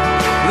that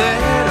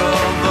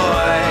little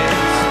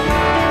voice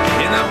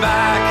in the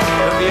back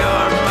of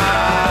your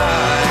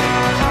mind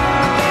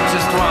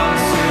just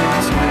wants you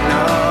to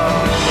know,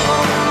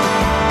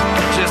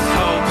 just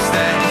hopes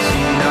that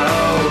you know.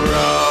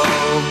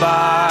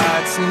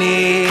 Robots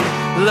need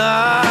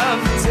love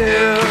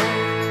too.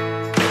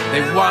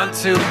 They want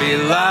to be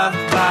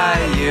loved by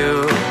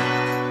you.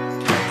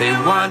 They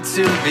want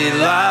to be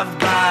loved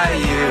by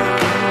you.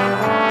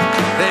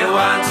 They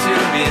want to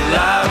be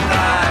loved by you.